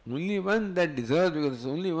 only one that deserves, because it's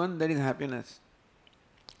only one that is happiness,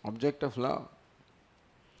 object of love.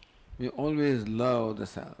 We always love the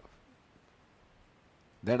self.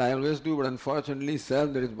 That I always do, but unfortunately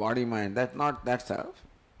self, there is body mind. That's not that self.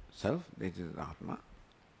 Self, this is Atma.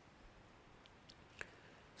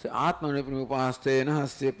 So Atma upaste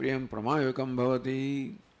nahasya priyam pramayukam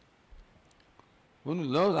bhavati. One who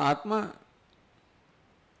loves Atma,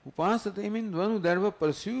 upasate means one who therefore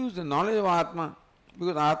pursues the knowledge of Atma.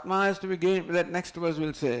 Because Atma has to be gained. That next verse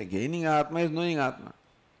will say, gaining Atma is knowing Atma.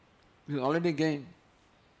 It is already gained.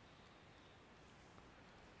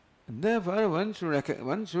 Therefore, one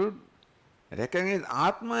should recognize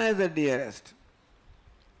Atma as the dearest.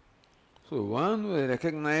 So one who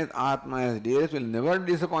recognizes Atma as dearest will never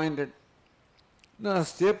be disappointed.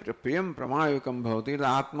 Nasya priyam pramayukam bhavati. The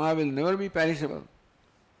Atma will never be perishable.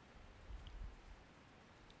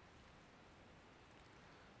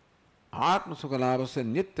 Atma sukhalabhasya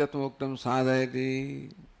nityatmuktam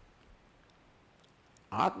sadhayati.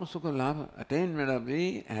 Atma sukha labha, attainment of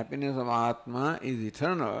the happiness of Atma is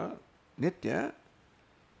eternal, nitya,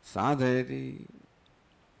 sadhayati.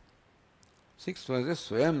 6 verses,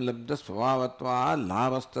 swayam labdha svabhavatva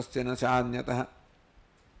labhastasya na chanyatah.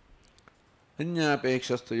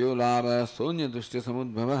 Anyapekshastu yo labha sonya dushtya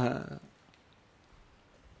samudbhavah.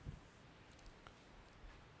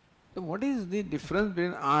 So what is the difference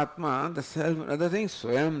between Atma, the self, and other things?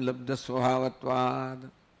 Swayam labdha svabhavatvad.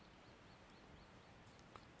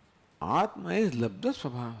 Atma is labdha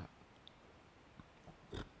svabhava.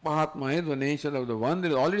 Atma is the nature of the one that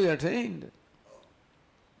is already attained.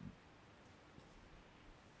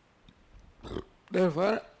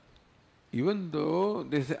 Therefore, even though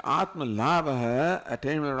they say Atma labha,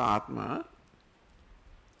 attainment of Atma,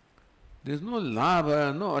 there is no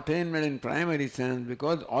labha, no attainment in primary sense,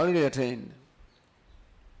 because already attained.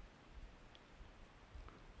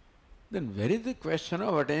 Then where is the question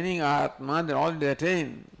of attaining Atma that already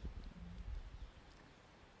attained?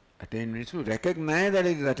 Attainment is to recognize that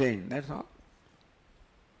it is attained, that's all.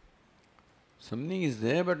 Something is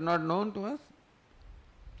there but not known to us.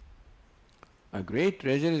 A great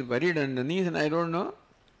treasure is buried underneath and I don't know.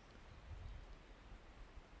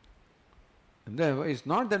 And therefore, it's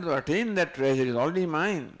not that to attain that treasure is already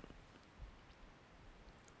mine.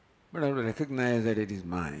 But I have to recognize that it is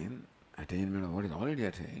mine, attainment of what is already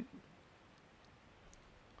attained.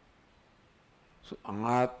 So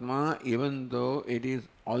Atma, even though it is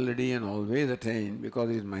already and always attained because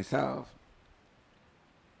it is myself,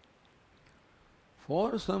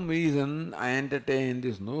 for some reason I entertain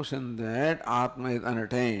this notion that Atma is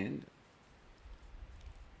unattained.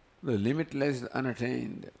 The limitless is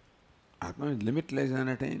unattained. Atma is limitless and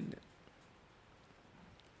unattained.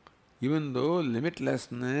 Even though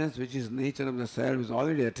limitlessness, which is nature of the self, is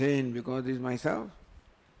already attained because it is myself.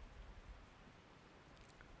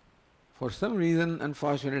 For some reason,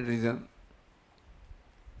 unfortunate reason,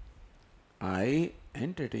 I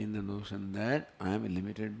entertain the notion that I am a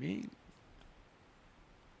limited being.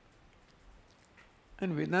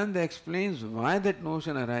 And Vedanta explains why that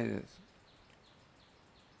notion arises.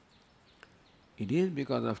 It is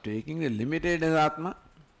because of taking the limited as Atma.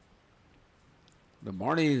 The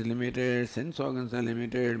body is limited, sense organs are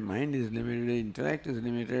limited, mind is limited, intellect is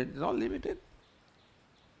limited, it's all limited.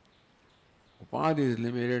 Upadhi is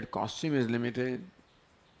limited, costume is limited.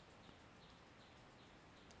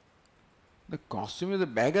 The costume is a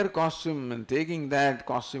beggar costume, and taking that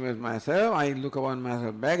costume as myself, I look upon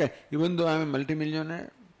myself beggar, even though I am a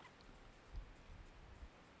multimillionaire.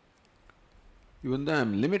 Even though I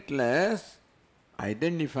am limitless,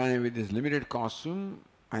 identifying with this limited costume,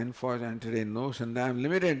 I unfortunately entertain a notion that I am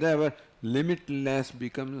limited, therefore limitless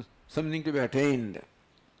becomes something to be attained.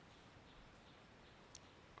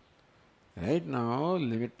 Right now,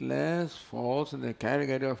 limitless falls in the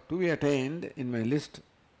category of to be attained in my list,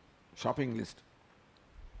 shopping list.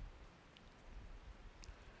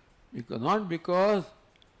 Not because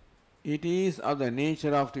it is of the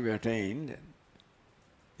nature of to be attained,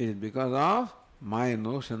 it is because of my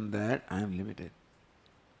notion that I am limited.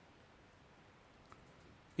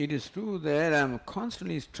 It is true that I am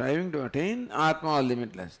constantly striving to attain Atma or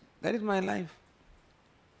limitless. That is my life.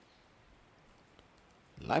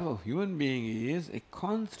 Life of human being is a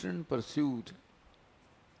constant pursuit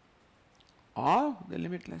of the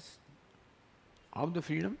limitless, of the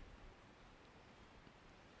freedom.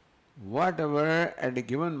 Whatever at a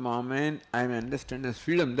given moment I may understand as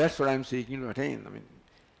freedom, that's what I am seeking to attain.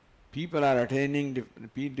 People are attaining,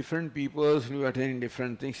 different peoples who are attaining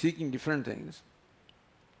different things, seeking different things.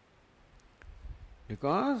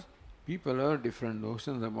 Because people have different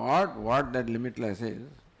notions about what that limitless is.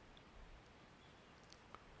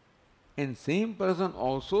 And same person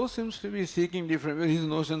also seems to be seeking different, his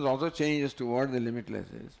notions also changes to what the limitless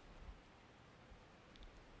is.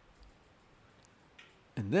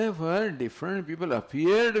 And therefore, different people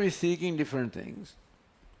appear to be seeking different things.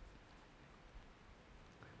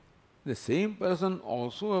 The same person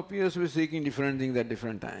also appears to be seeking different things at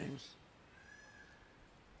different times.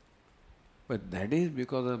 But that is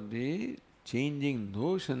because of the changing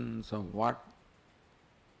notions of what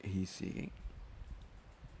he is seeking.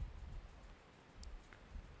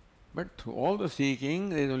 But through all the seeking,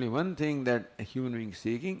 there is only one thing that a human being is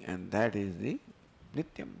seeking, and that is the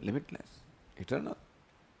Nityam, limitless, eternal.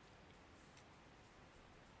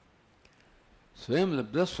 Swayam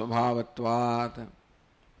labdha svabhavatvat.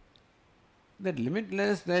 That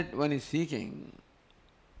limitless that one is seeking,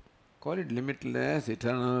 call it limitless,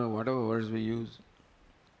 eternal, whatever words we use.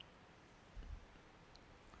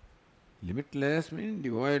 Limitless means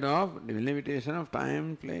devoid of delimitation of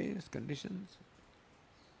time, place, conditions.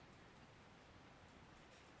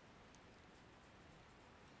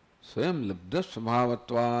 Swayam labdha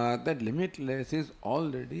svabhavatvat, that limitless is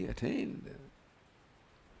already attained.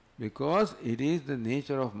 Because it is the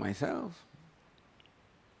nature of myself.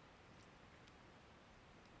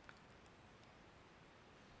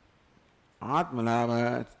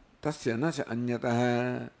 Atmalabha tasya na cha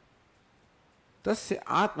anyatah. Tasya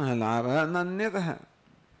atmalabha na anyatah.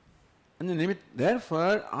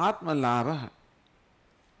 Therefore, atmalabha,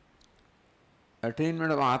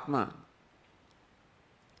 attainment of Atma.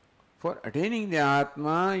 For attaining the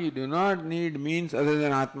Atma, you do not need means other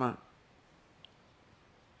than Atma.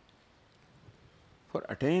 For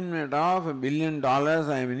attainment of $1 billion,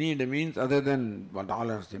 I need a means other than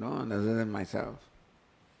dollars, and other than myself.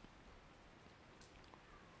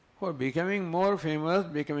 For becoming more famous,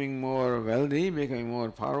 becoming more wealthy, becoming more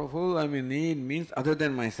powerful, I may need means other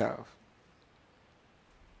than myself.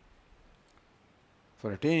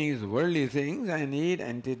 For attaining these worldly things, I need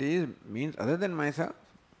entities, means other than myself.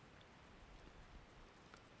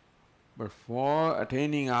 But for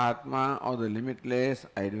attaining Atma or the limitless,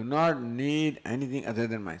 I do not need anything other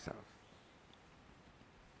than myself.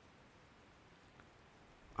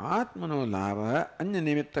 Atmano labha anya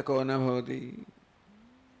nimittako na bhavati.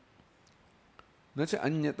 Nacha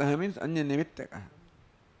anyatah means anya nimittaka.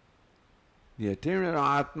 The attainment of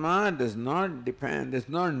Atma does not depend, does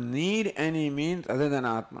not need any means other than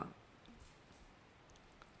Atma.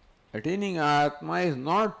 Attaining Atma is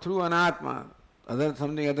not through an Atma,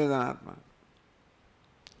 something other than Atma.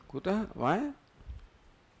 Kuta? Why?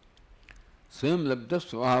 Swayam labdha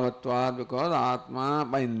svabhavatvat, because Atma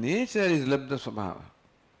by nature is labdha svabhava.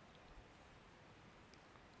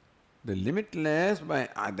 The limitless,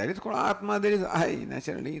 that is called Atma, there is I,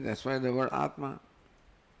 naturally, that's why the word Atma.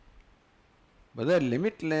 But the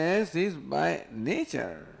limitless is by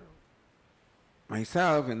nature,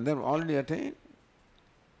 myself, and they are already attained.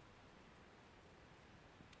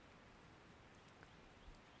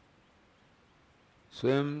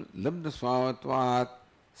 Swayam labdha svabhavatvat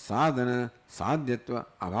sadhana sadhyatva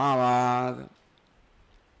abhavad.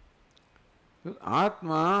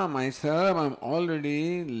 Atma, myself, I am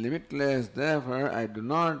already limitless, therefore I do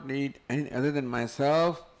not need any other than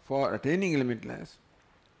myself for attaining limitless.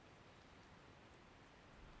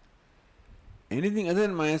 Anything other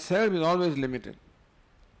than myself is always limited.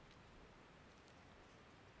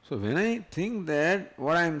 So when I think that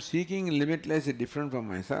what I am seeking limitless is different from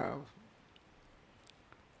myself,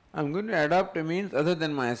 I am going to adopt a means other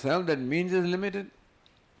than myself. That means is limited.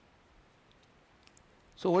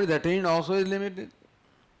 So what is attained also is limited.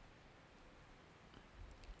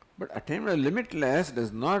 But attainment of limitless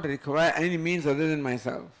does not require any means other than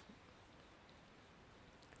myself.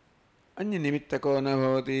 Anya nimittako na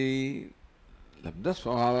bhavati labdha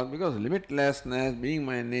svabhavat, because limitlessness being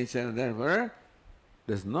my nature, therefore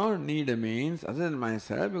does not need a means other than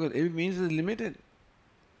myself, because every means is limited.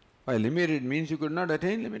 By limited means you could not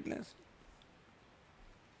attain limitless.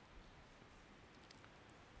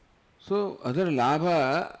 So other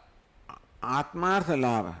labha, atmartha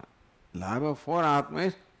labha. Labha for atma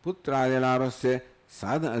is putradi labhasya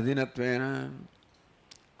sadhana adhinatvena.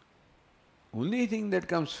 Only thing that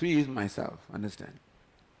comes free is myself, understand?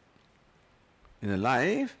 In a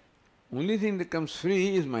life, only thing that comes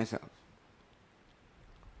free is myself.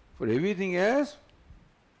 For everything else,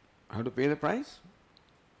 I have to pay the price.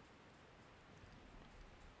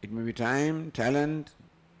 It may be time, talent,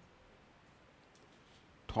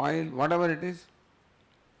 toil, whatever it is.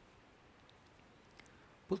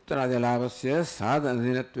 Putradi labhasya sadhana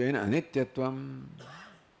adhinatvena anityatvam.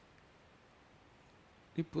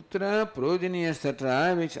 The putra, progeny,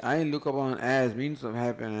 etc., which I look upon as means of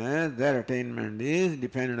happiness, their attainment is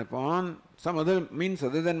dependent upon some other means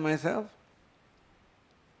other than myself.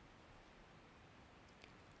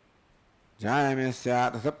 Jayame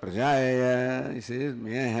syat asa prajayaya. He says,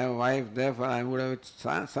 may I have a wife, therefore I would have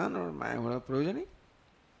a son or I would have progeny.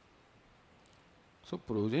 So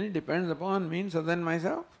progeny depends upon means other than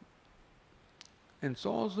myself. And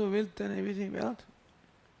so also wealth and everything wealth.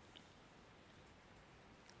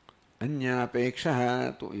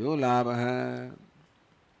 Anyapekshaha to yo labha.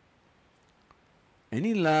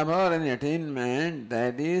 Any labha or any attainment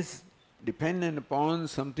that is dependent upon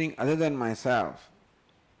something other than myself,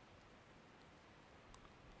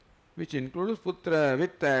 which includes putra,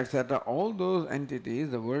 vitta, etc., all those entities,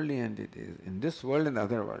 the worldly entities, in this world and the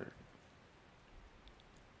other world,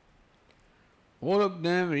 all of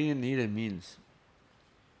them really need a means.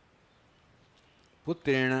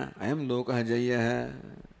 Putrena ayam lokah jayah,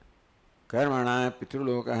 karmana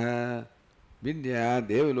pitrulokah, vidya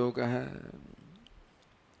devlokah.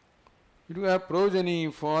 You have progeny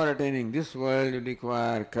for attaining this world, you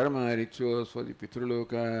require karma, rituals for the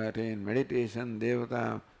pitruloka, attain meditation,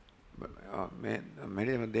 devata,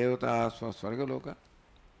 devatas for swargaloka.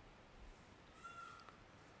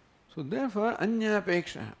 So therefore,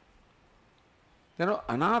 anyapeksha. There are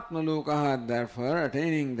anatmalokaha, therefore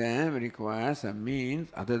attaining them requires a means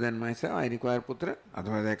other than myself. I require putra,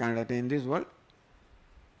 otherwise I can't attain this world.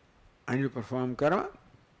 I need to perform karma,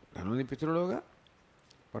 then only pitruloka.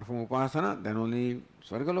 Perform upasana, then only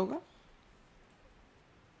swargaloka.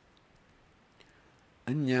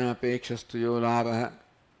 Anyapekshastu yo labha.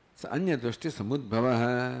 So anya drishti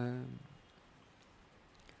samudbhavaha.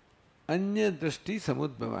 Anya drishti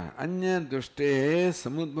samudbhavaha. Anya drishti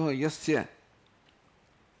samudbhava yasya,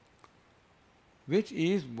 which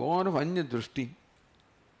is born of anya drishti.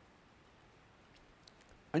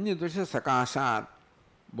 Anya drishti sakashat,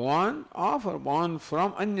 born of or born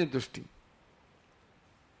from anya drishti.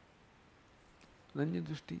 Anya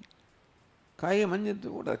drishti. Kayam anya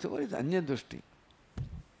drishti. What is anya drishti?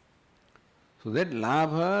 So that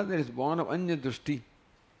labha that is born of anya drishti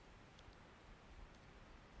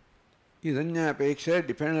is anya apeksha,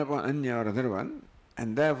 dependent upon anya or other one,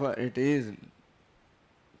 and therefore it is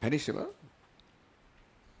perishable.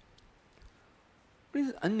 What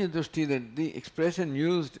is anya drishti? That the expression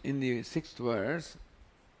used in the 6th verse,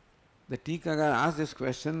 the Tikakara asked this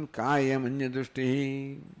question, Kayam anya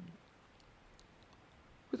drishti.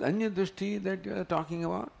 With anya drishti that you are talking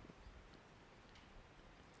about?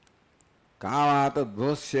 Kava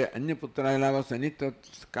tadbhosya anya putra labha sanitya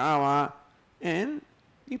kava, and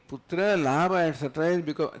the putra labha etc. is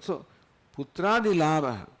because, so putra the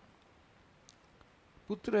labha.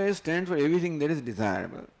 Putra stands for everything that is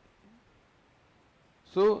desirable.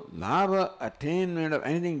 So labha, attainment of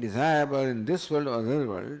anything desirable in this world or other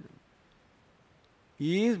world,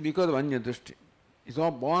 is because of anya drishti. It's all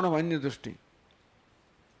born of anya drishti.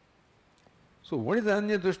 So what is the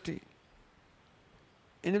anya drishti?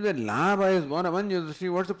 And if the labha is born of anya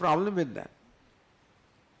drishti, what's the problem with that?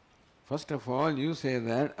 First of all, you say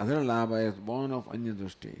that other labha is born of anya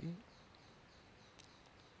drishti.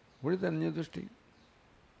 What is the anya drishti?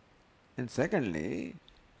 And secondly,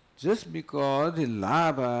 just because the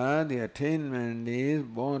labha, the attainment is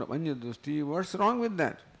born of anya drishti, what's wrong with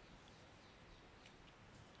that?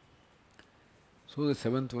 So the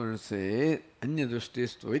 7th verse says, Anya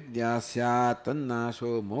drushtistu vidyasya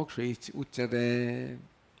tannasho moksha uchyate.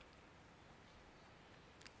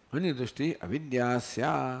 Anya drushti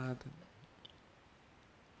avidyasyat.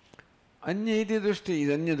 Anya iti drushti is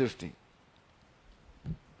anya drushti.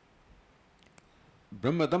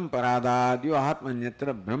 Brahmatam paradadyo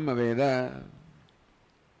atmanyatra brahma veda.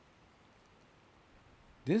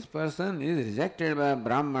 This person is rejected by a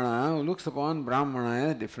Brahmana who looks upon Brahmana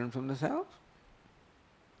as different from the self.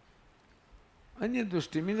 Anya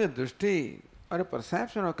drushti means a drushti or a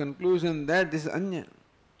perception or conclusion that this is anya.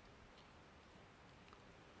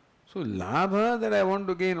 So labha that I want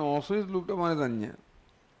to gain also is looked upon as anya.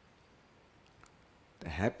 The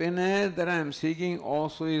happiness that I am seeking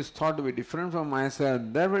also is thought to be different from myself.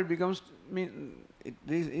 Therefore it becomes,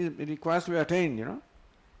 it requires to be attained, you know.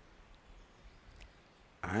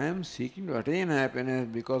 I am seeking to attain happiness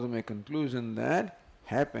because of my conclusion that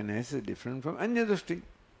happiness is different from anya drushti.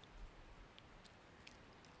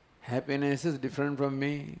 Happiness is different from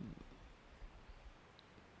me.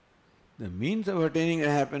 The means of attaining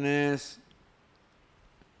happiness,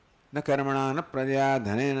 na karmana, na praja,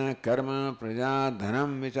 dhanena, karma, praja,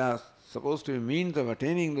 dhanam, which are supposed to be means of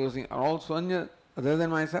attaining those things, are also anya, other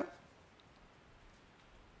than myself.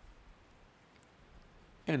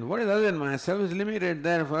 And what is other than myself is limited,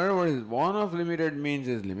 therefore what is born of limited means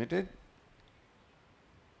is limited.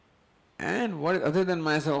 And what is other than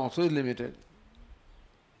myself also is limited.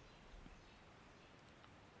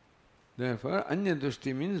 Therefore, anya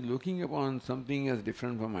drushti means looking upon something as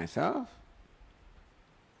different from myself,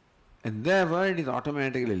 and therefore it is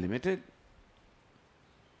automatically limited.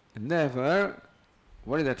 And therefore,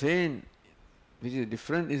 what is attained, which is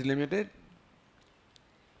different, is limited.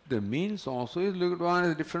 The means also is looked upon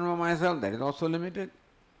as different from myself, that is also limited.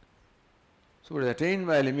 So what is attained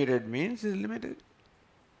by limited means is limited.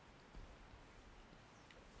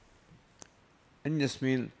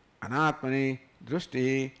 Anyasmin anatmani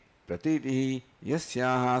drushti pratiti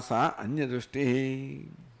yasyaha sa anya drushti.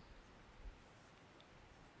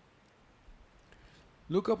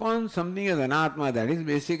 Look upon something as anatma, that is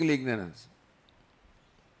basically ignorance.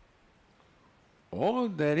 All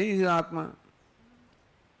there is atma.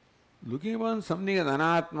 Looking upon something as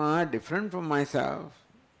anatma, different from myself,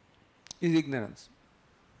 is ignorance.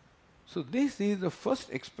 So this is the first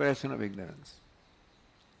expression of ignorance,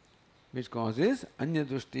 which causes anya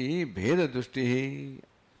drushti, bheda drushti,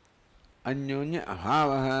 anyonya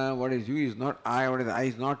abhavaha, what is you is not I, what is I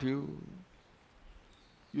is not you.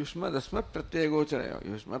 Yushma dasmat pratyaya gocharayo,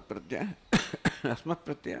 yushma pratyaya, asmat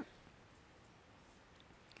pratyaya.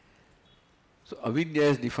 So avidya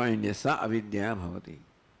is defined as sa avidya bhavati.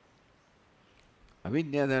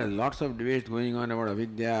 Avidya, there are lots of debates going on about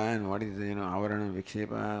avidya and what is, avarana,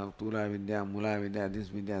 vikshepa, tula vidya, mula vidya, this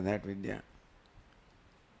vidya, that vidya.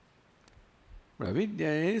 But avidya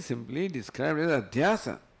is simply described as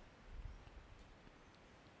adhyasa,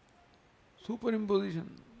 superimposition.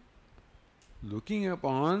 Looking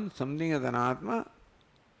upon something as an atma,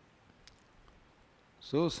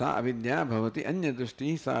 so sa avidya bhavati, anya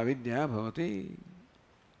drushti sa avidya bhavati.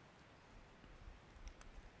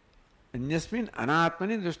 Anyasmin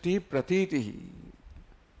anatmani drushti pratitihi.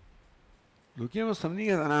 Looking at something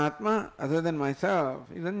as anatma other than myself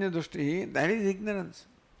is anya drushti, that is ignorance.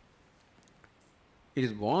 It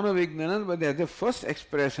is born of ignorance, but they are the first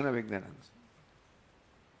expression of ignorance.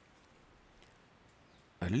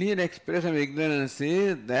 Earlier expression of ignorance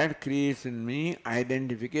is that creates in me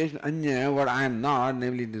identification, anya, what I am not,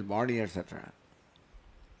 namely this body, etc.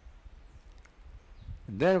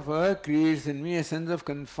 Therefore, creates in me a sense of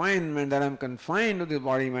confinement, that I am confined to this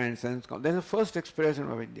body, mind, sense. That is the first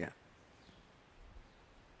expression of Vidya.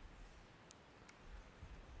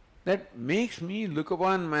 That makes me look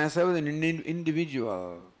upon myself as an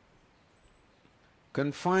individual,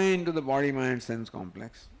 confined to the body, mind, sense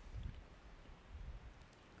complex.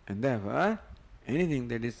 And therefore, anything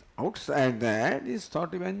that is outside that is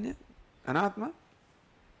thought to be anatma.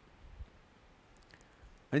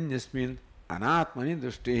 Anyasmin anatmani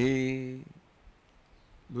drushti.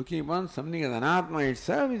 Looking upon something as anatma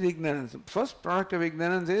itself is ignorance. First product of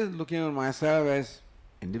ignorance is looking on myself as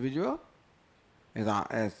individual,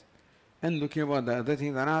 and looking about the other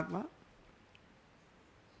things anatma.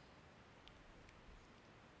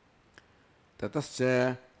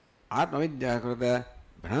 Tatascha atmavidya krita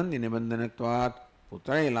bhranti nibandanatvat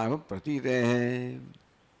putra labha pratitehe.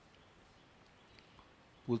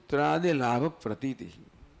 Putradi labha pratitihi.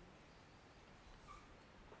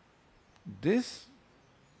 This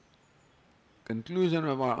conclusion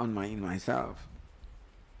in myself,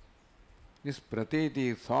 this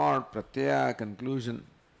pratiti, thought, pratyaya, conclusion,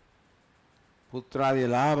 putradi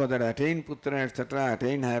labha, that attain putra, etc.,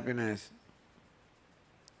 attain happiness,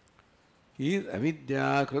 is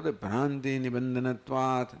avidya krita bhranti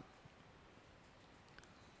nibandhanatvat.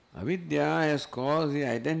 Avidya has caused the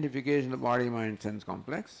identification of body, mind, sense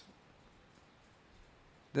complex.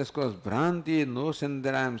 This causes bhranti, notion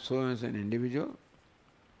that I am so and so an individual.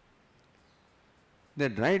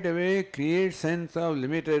 That right away creates sense of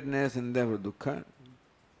limitedness and therefore dukkha.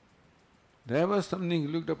 There was something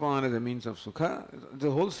looked upon as a means of sukha. The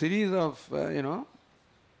whole series of,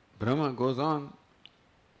 Brahma goes on.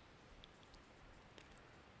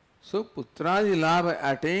 So, putradi labha,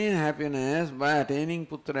 attain happiness by attaining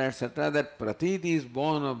putra, etc. That pratiti is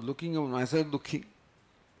born of looking of myself dukhi.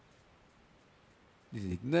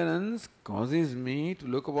 This ignorance causes me to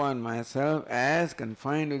look upon myself as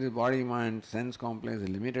confined with the body, mind, sense complex, a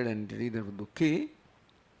limited entity, therefore dukhi.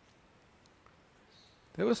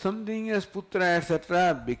 There was something as putra,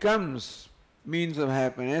 etc. becomes means of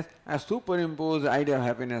happiness. I superimpose the idea of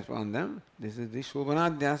happiness on them. This is the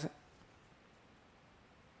shobhanadhyasa.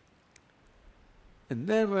 And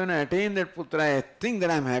then when I attain that putra, I think that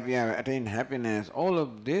I am happy, I have attained happiness. All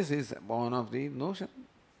of this is born of the notion,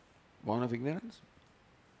 born of ignorance.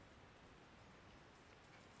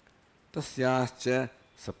 Tasyascha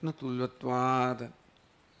sapnatulvatvad.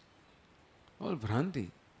 All bhranti.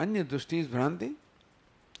 Anya drushti is bhranti.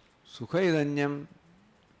 Sukha is anyam.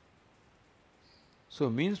 So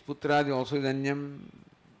means putradi also is anyam.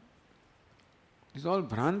 This is all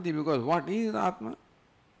bhranti because what is Atma?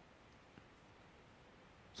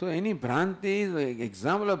 So any bhranti,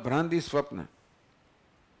 example of bhranti is swapna.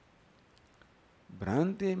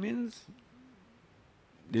 Bhranti means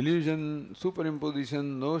delusion,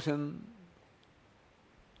 superimposition, notion.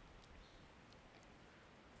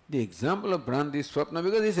 The example of bhranti is swapna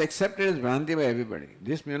because it is accepted as bhranti by everybody.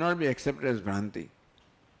 This may not be accepted as bhranti.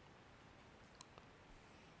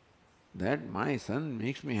 That my son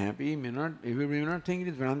makes me happy, everybody may not think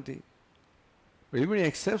it is bhranti. But everybody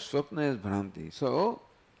accepts swapna as bhranti. So,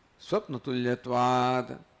 swapna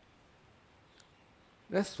tulyatvad.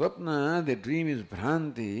 That swapna, the dream is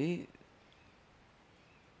bhranti,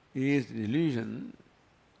 is delusion,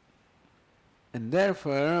 and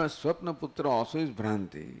therefore swapna putra also is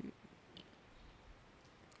bhranti.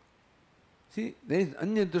 See, there is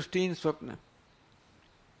anya drushti in swapna.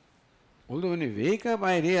 Although when we wake up,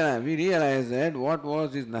 we realize that what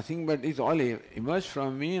was is nothing but it's all emerged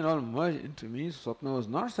from me and all merged into me. Swapna was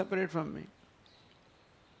not separate from me.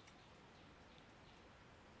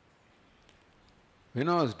 When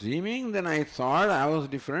I was dreaming, then I thought I was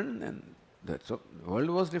different and the world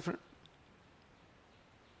was different.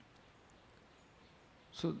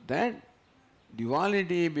 So that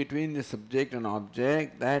duality between the subject and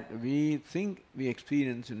object that we think we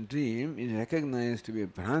experience in dream is recognized to be a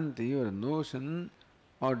bhranti or a notion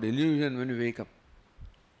or delusion when we wake up.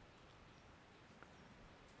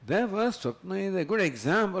 Therefore, swapna is a good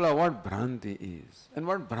example of what bhranti is and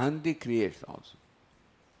what bhranti creates also.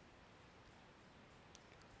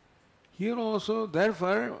 Here also,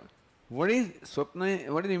 therefore, what is swapna,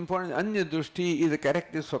 what is important? Anya drushti is the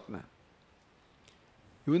corrective swapna.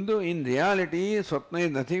 Even though in reality swapna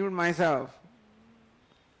is nothing but myself,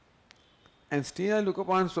 and still I look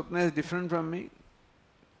upon swapna as different from me.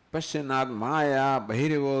 Pashyanat maya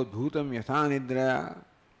bahirivo bhutam yatha nidra.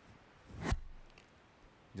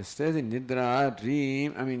 Just as in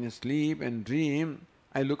nidra, sleep and dream,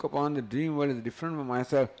 I look upon the dream world as different from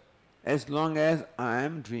myself as long as I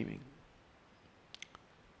am dreaming.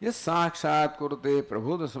 Yes, sakshat kurute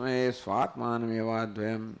prabhuta samaye svatmanam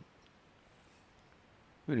evadvayam.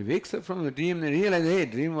 When he wakes up from the dream, they realize, hey,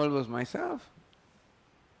 dream world was myself.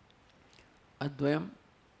 Advayam.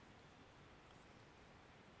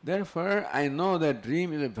 Therefore, I know that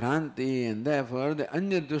dream is a bhranti, and therefore the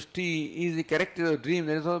anya drushti is the character of dream,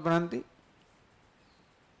 that is also bhranti.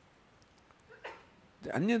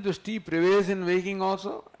 The anya drushti prevails in waking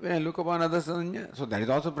also, when I look upon others as anya, so that is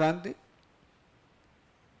also bhranti.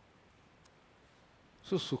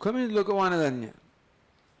 So sukha means look upon as anya.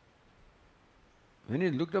 When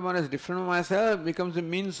it looked upon as different from myself, it becomes a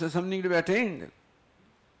means of something to be attained.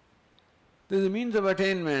 There is a means of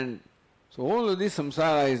attainment. So all of this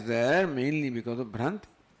samsara is there mainly because of bhranti.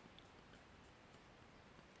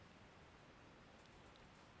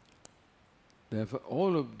 Therefore,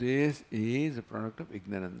 all of this is a product of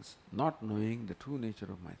ignorance, not knowing the true nature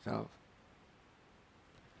of myself.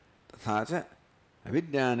 Tathacha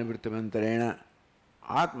avidyanivrittamantarena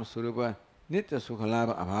atmaswarupa nitya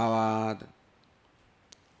sukhalabha abhavad.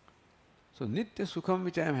 So nitya sukham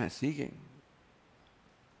which I am seeking,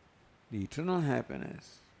 the eternal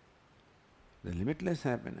happiness, the limitless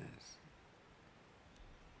happiness,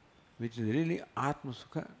 which is really Atma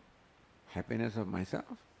Sukha, happiness of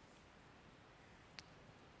myself,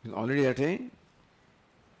 is already attained,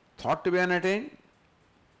 thought to be unattained,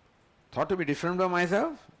 thought to be different from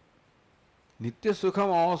myself. Nitya Sukham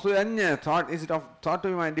also anya, thought thought to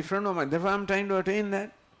be different from myself, therefore I am trying to attain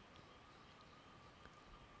that.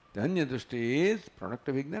 The anya drushti is product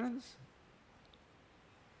of ignorance.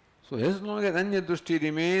 So as long as anya drushti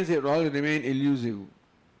remains, it will always remain elusive.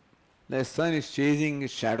 The sun is chasing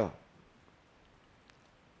its shadow.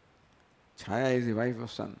 Chaya is the wife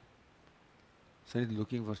of sun. Sun is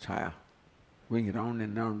looking for Chaya, going round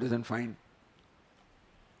and round, doesn't find.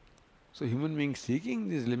 So human being seeking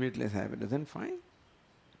this limitless happiness doesn't find.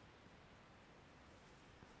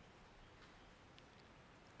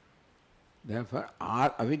 Therefore,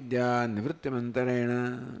 avidya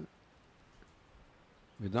nivrityamantarena,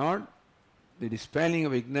 without the dispelling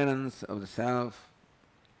of ignorance of the self,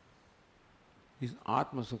 his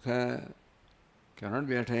Atma Sukha cannot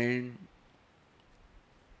be attained.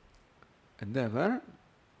 And therefore,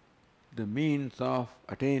 the means of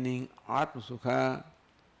attaining Atma Sukha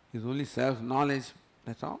is only self-knowledge,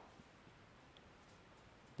 that's all.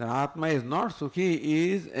 The Atma is not Sukhi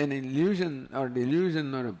is an illusion or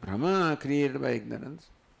delusion or a Brahma created by ignorance.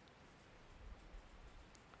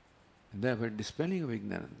 And therefore, dispelling of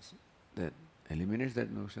ignorance, that eliminates that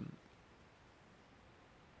notion.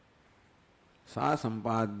 Sa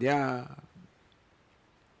sampadya.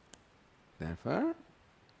 Therefore,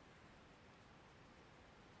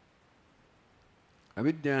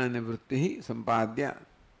 avidya nivrittihi sampadya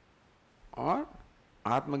or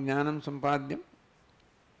atmajnanam sampadyam.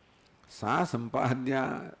 Sa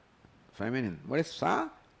sampadya, feminine. What is sa?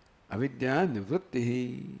 Avidya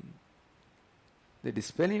nivrittihi. The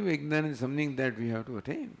dispelling of ignorance is something that we have to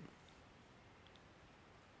attain.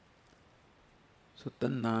 So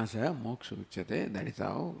tannasha moksha uchyate. That is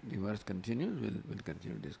how the verse continues. We'll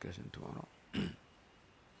continue discussion tomorrow.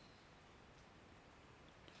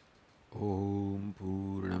 Om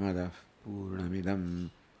Purnamadah Purnamidam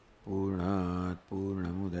Purnat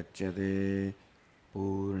Purnamudachyate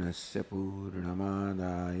Purnasya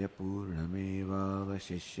Purnamadaya Purnameva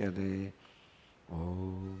Vasishyate.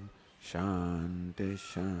 Om Shanti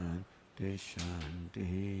Shanti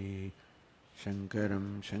Shanti. Shankaram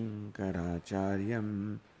Shankaracharyam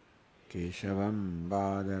Keshavam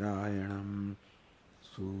Badarayanam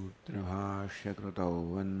Sutrabhashya Krutau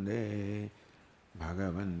Vande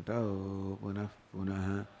Bhagavanto Punah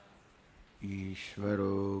Punah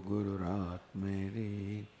Ishvaro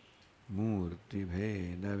Gururatmeri Murti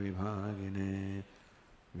Bheda Vibhagine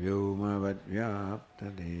Vyomavad Vyapta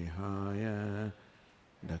Dehaya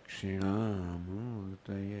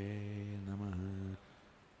Dakshinamurtaye Namaha.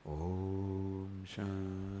 Om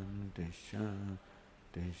Shanti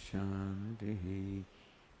Shanti Shanti.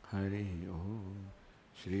 Hari Om.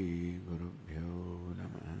 Shri Gurubhyo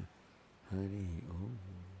Namaha. Hari Om.